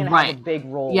he's definitely gonna have a big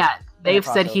role. Yeah, they've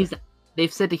said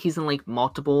that he's in like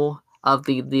multiple of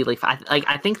the like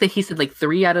I think that he said like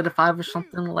 3 out of the 5 or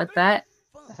something like that.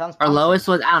 That sounds or lowest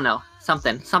was, I don't know,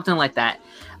 something like that.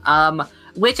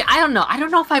 Which I don't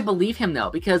know if I believe him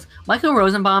though, because Michael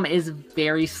Rosenbaum is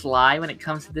very sly when it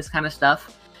comes to this kind of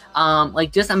stuff.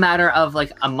 Like just a matter of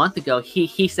like a month ago,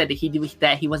 he said that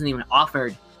he wasn't even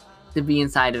offered to be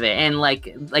inside of it, and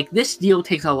like this deal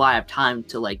takes a lot of time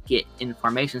to like get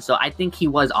information. So I think he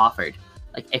was offered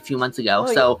like a few months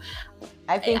ago.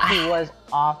 I think he was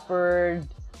offered.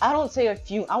 I wouldn't say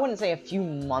a few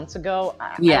months ago.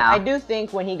 I do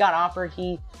think when he got offered,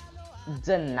 he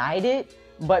denied it,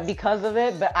 but because of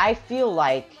it. But I feel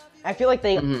like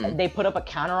they put up a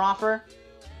counter offer.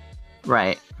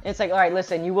 Right. it's like, all right,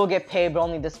 listen, you will get paid, but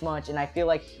only this much. And I feel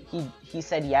like he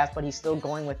said yes, but he's still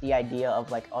going with the idea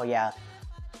of like, oh yeah,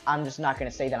 I'm just not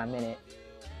gonna say that I'm in it.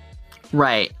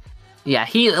 Right. Yeah,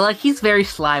 he's very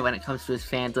sly when it comes to his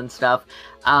fans and stuff.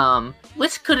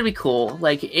 Which could be cool.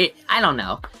 Like I don't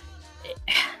know.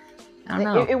 I don't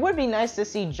know. It would be nice to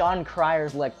see Jon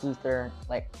Cryer's Lex Luthor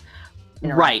like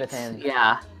interact with him.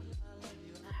 Yeah.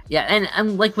 Yeah,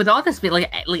 and like with all this,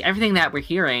 like everything that we're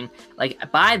hearing,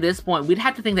 like by this point, we'd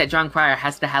have to think that Jon Cryer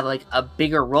has to have like a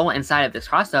bigger role inside of this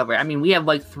crossover. I mean, we have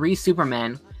like 3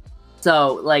 Supermen,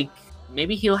 so like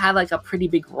maybe he'll have like a pretty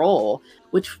big role,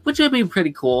 which would be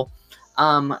pretty cool. We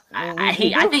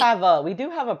do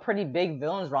have a pretty big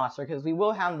villains roster because we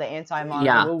will have the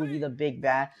Anti-Monitor, who will be the big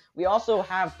bad. We also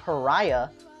have Pariah,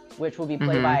 which will be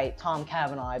played by Tom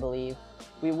Cavanaugh, I believe.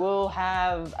 We will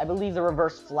have, I believe, the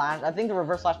Reverse Flash. I think the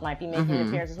Reverse Flash might be making an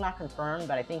appearance. It's not confirmed,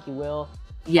 but I think he will.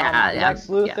 Lex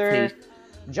Luthor,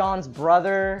 Jon's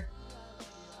brother.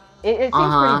 It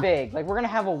seems pretty big. Like, we're going to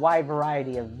have a wide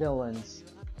variety of villains.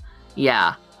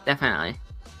 Yeah, definitely.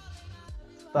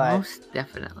 But, most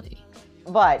definitely.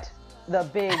 But the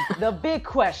big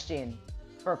question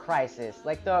for Crisis,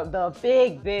 like the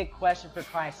big question for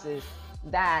Crisis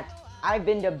that I've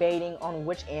been debating on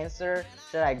which answer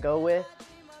should I go with.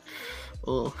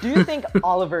 Ooh. Do you think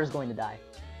Oliver is going to die?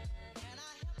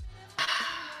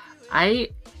 I'm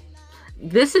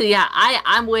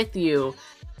with you.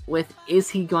 With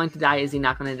is he going to die? Is he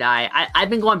not going to die?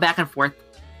 I've been going back and forth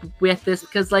with this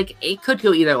because like it could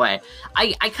go either way.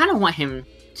 I kind of want him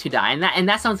to die, and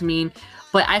that sounds mean,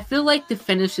 but I feel like to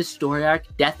finish his story arc,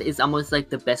 death is almost like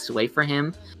the best way for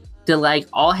him to like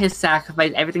all his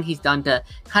sacrifice, everything he's done to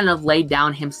kind of lay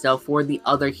down himself for the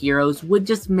other heroes would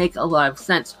just make a lot of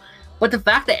sense. But the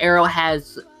fact that Arrow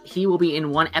he will be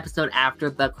in one episode after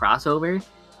the crossover,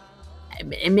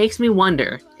 it makes me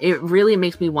wonder. It really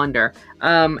makes me wonder.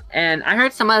 And I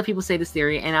heard some other people say this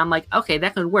theory, and I'm like, okay,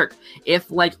 that could work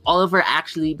if like Oliver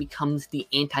actually becomes the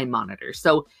Anti-Monitor.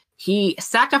 So he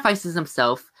sacrifices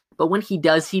himself, but when he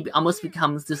does, he almost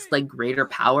becomes this like greater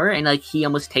power, and like he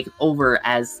almost takes over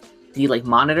as the like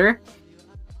Monitor.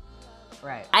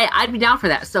 Right. I'd be down for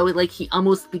that. So like he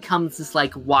almost becomes this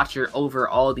like watcher over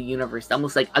all the universe,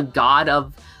 almost like a god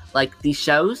of like these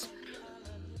shows.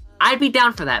 I'd be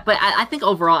down for that. But I think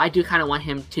overall I do kind of want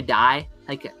him to die,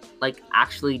 like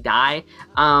actually die.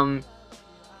 I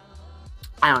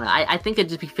don't know. I think it'd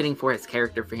just be fitting for his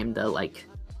character for him to like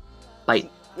bite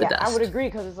the dust. I would agree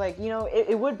because it's like, you know,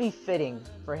 it would be fitting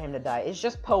for him to die. It's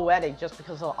just poetic just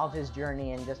because of his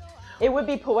journey, and just it would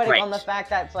be poetic on the fact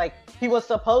that it's like he was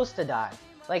supposed to die.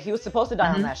 Like he was supposed to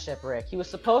die on that shipwreck. He was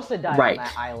supposed to die on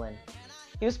that island.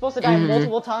 He was supposed to die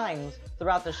multiple times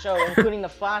throughout the show, including the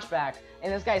flashbacks,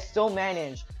 and this guy still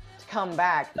managed to come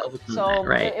back. So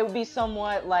it would be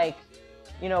somewhat like,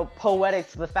 you know, poetic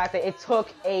to the fact that it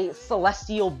took a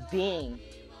celestial being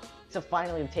to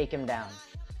finally take him down.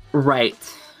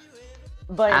 Right.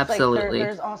 But it's like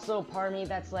there's also part of me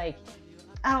that's like,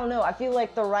 I don't know. I feel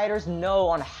like the writers know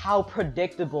on how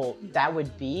predictable that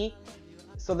would be,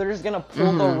 so they're just gonna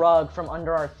pull the rug from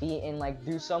under our feet and like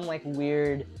do some like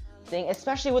weird thing,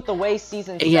 especially with the way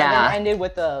season 7 ended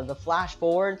with the flash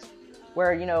forwards,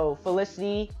 where, you know,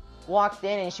 Felicity walked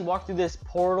in and she walked through this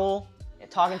portal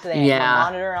talking to the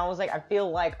Monitor, and I was like, I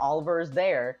feel like Oliver is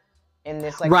there in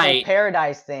this like whole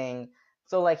paradise thing,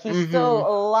 so like he's still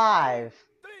alive.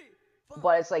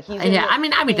 But it's like he's I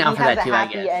mean, I'd be down for that too, I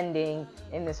guess. He has a happy ending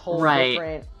in this whole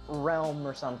different realm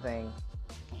or something.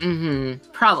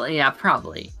 Probably.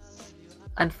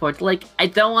 Unfortunately, like I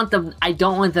don't want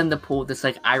them to pull this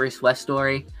like Iris West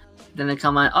story. Then they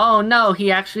come on, oh no,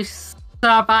 he actually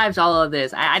survives all of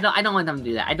this. I don't want them to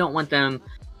do that. I don't want them.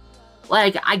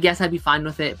 Like, I guess I'd be fine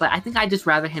with it, but I think I'd just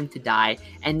rather him to die,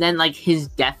 and then like his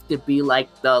death to be like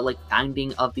the like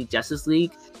founding of the Justice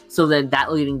League. So then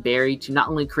that leading Barry to not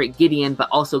only create Gideon, but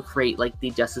also create like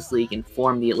the Justice League and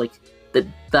form the like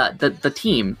the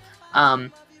team.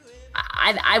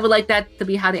 I would like that to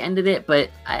be how they ended it, but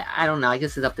I don't know. I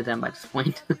guess it's up to them by this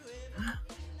point.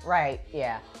 Right,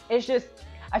 yeah. It's just,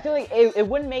 I feel like it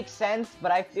wouldn't make sense,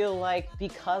 but I feel like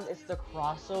because it's the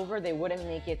crossover, they wouldn't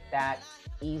make it that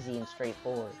easy and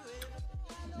straightforward.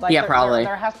 Like, probably.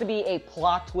 There has to be a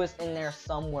plot twist in there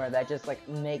somewhere that just like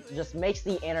makes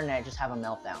the internet just have a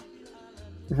meltdown.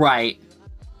 Right.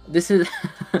 This is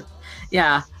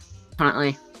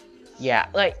definitely. Yeah,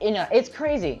 like, you know, it's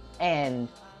crazy, and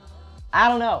I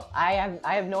don't know. I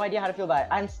have no idea how to feel about it.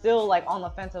 I'm still like on the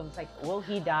fence of, it's like, will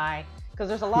he die? Because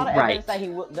there's a lot of evidence that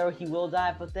he will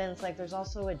die, but then it's like there's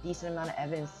also a decent amount of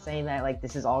evidence saying that like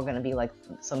this is all gonna be like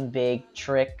some big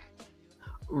trick.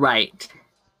 Right.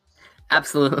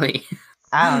 Absolutely.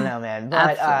 I don't know, man.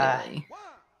 But Absolutely.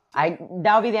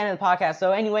 that'll be the end of the podcast.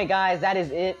 So anyway, guys, that is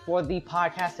it for the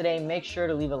podcast today. Make sure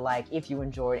to leave a like if you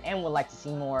enjoyed and would like to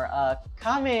see more.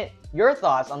 Comment your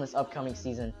thoughts on this upcoming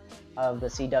season of the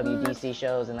CWDC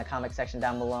shows in the comment section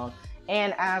down below.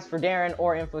 And as for Darren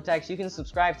or Infotex, you can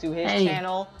subscribe to his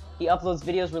channel. He uploads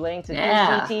videos relating to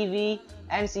Disney TV,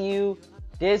 MCU,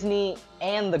 Disney,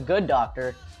 and The Good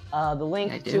Doctor. The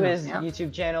link to his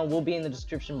YouTube channel will be in the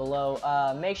description below.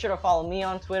 Make sure to follow me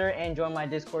on Twitter and join my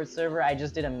Discord server. I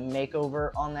just did a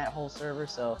makeover on that whole server,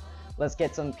 so let's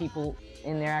get some people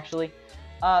in there actually.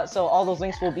 So all those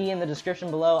links will be in the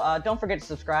description below. Don't forget to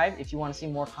subscribe if you want to see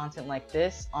more content like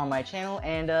this on my channel.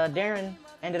 And Darren,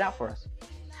 end it out for us.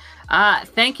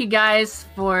 Thank you guys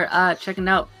for checking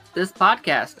out this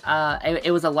podcast.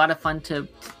 It was a lot of fun to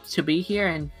be here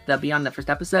and to be on the first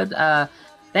episode.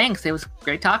 Thanks. It was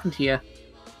great talking to you.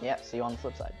 Yeah, see you on the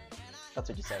flip side. That's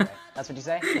what you say, right? That's what you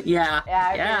say? Yeah.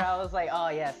 Yeah, I was like, oh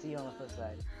yeah, see you on the flip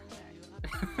side.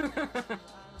 Yeah.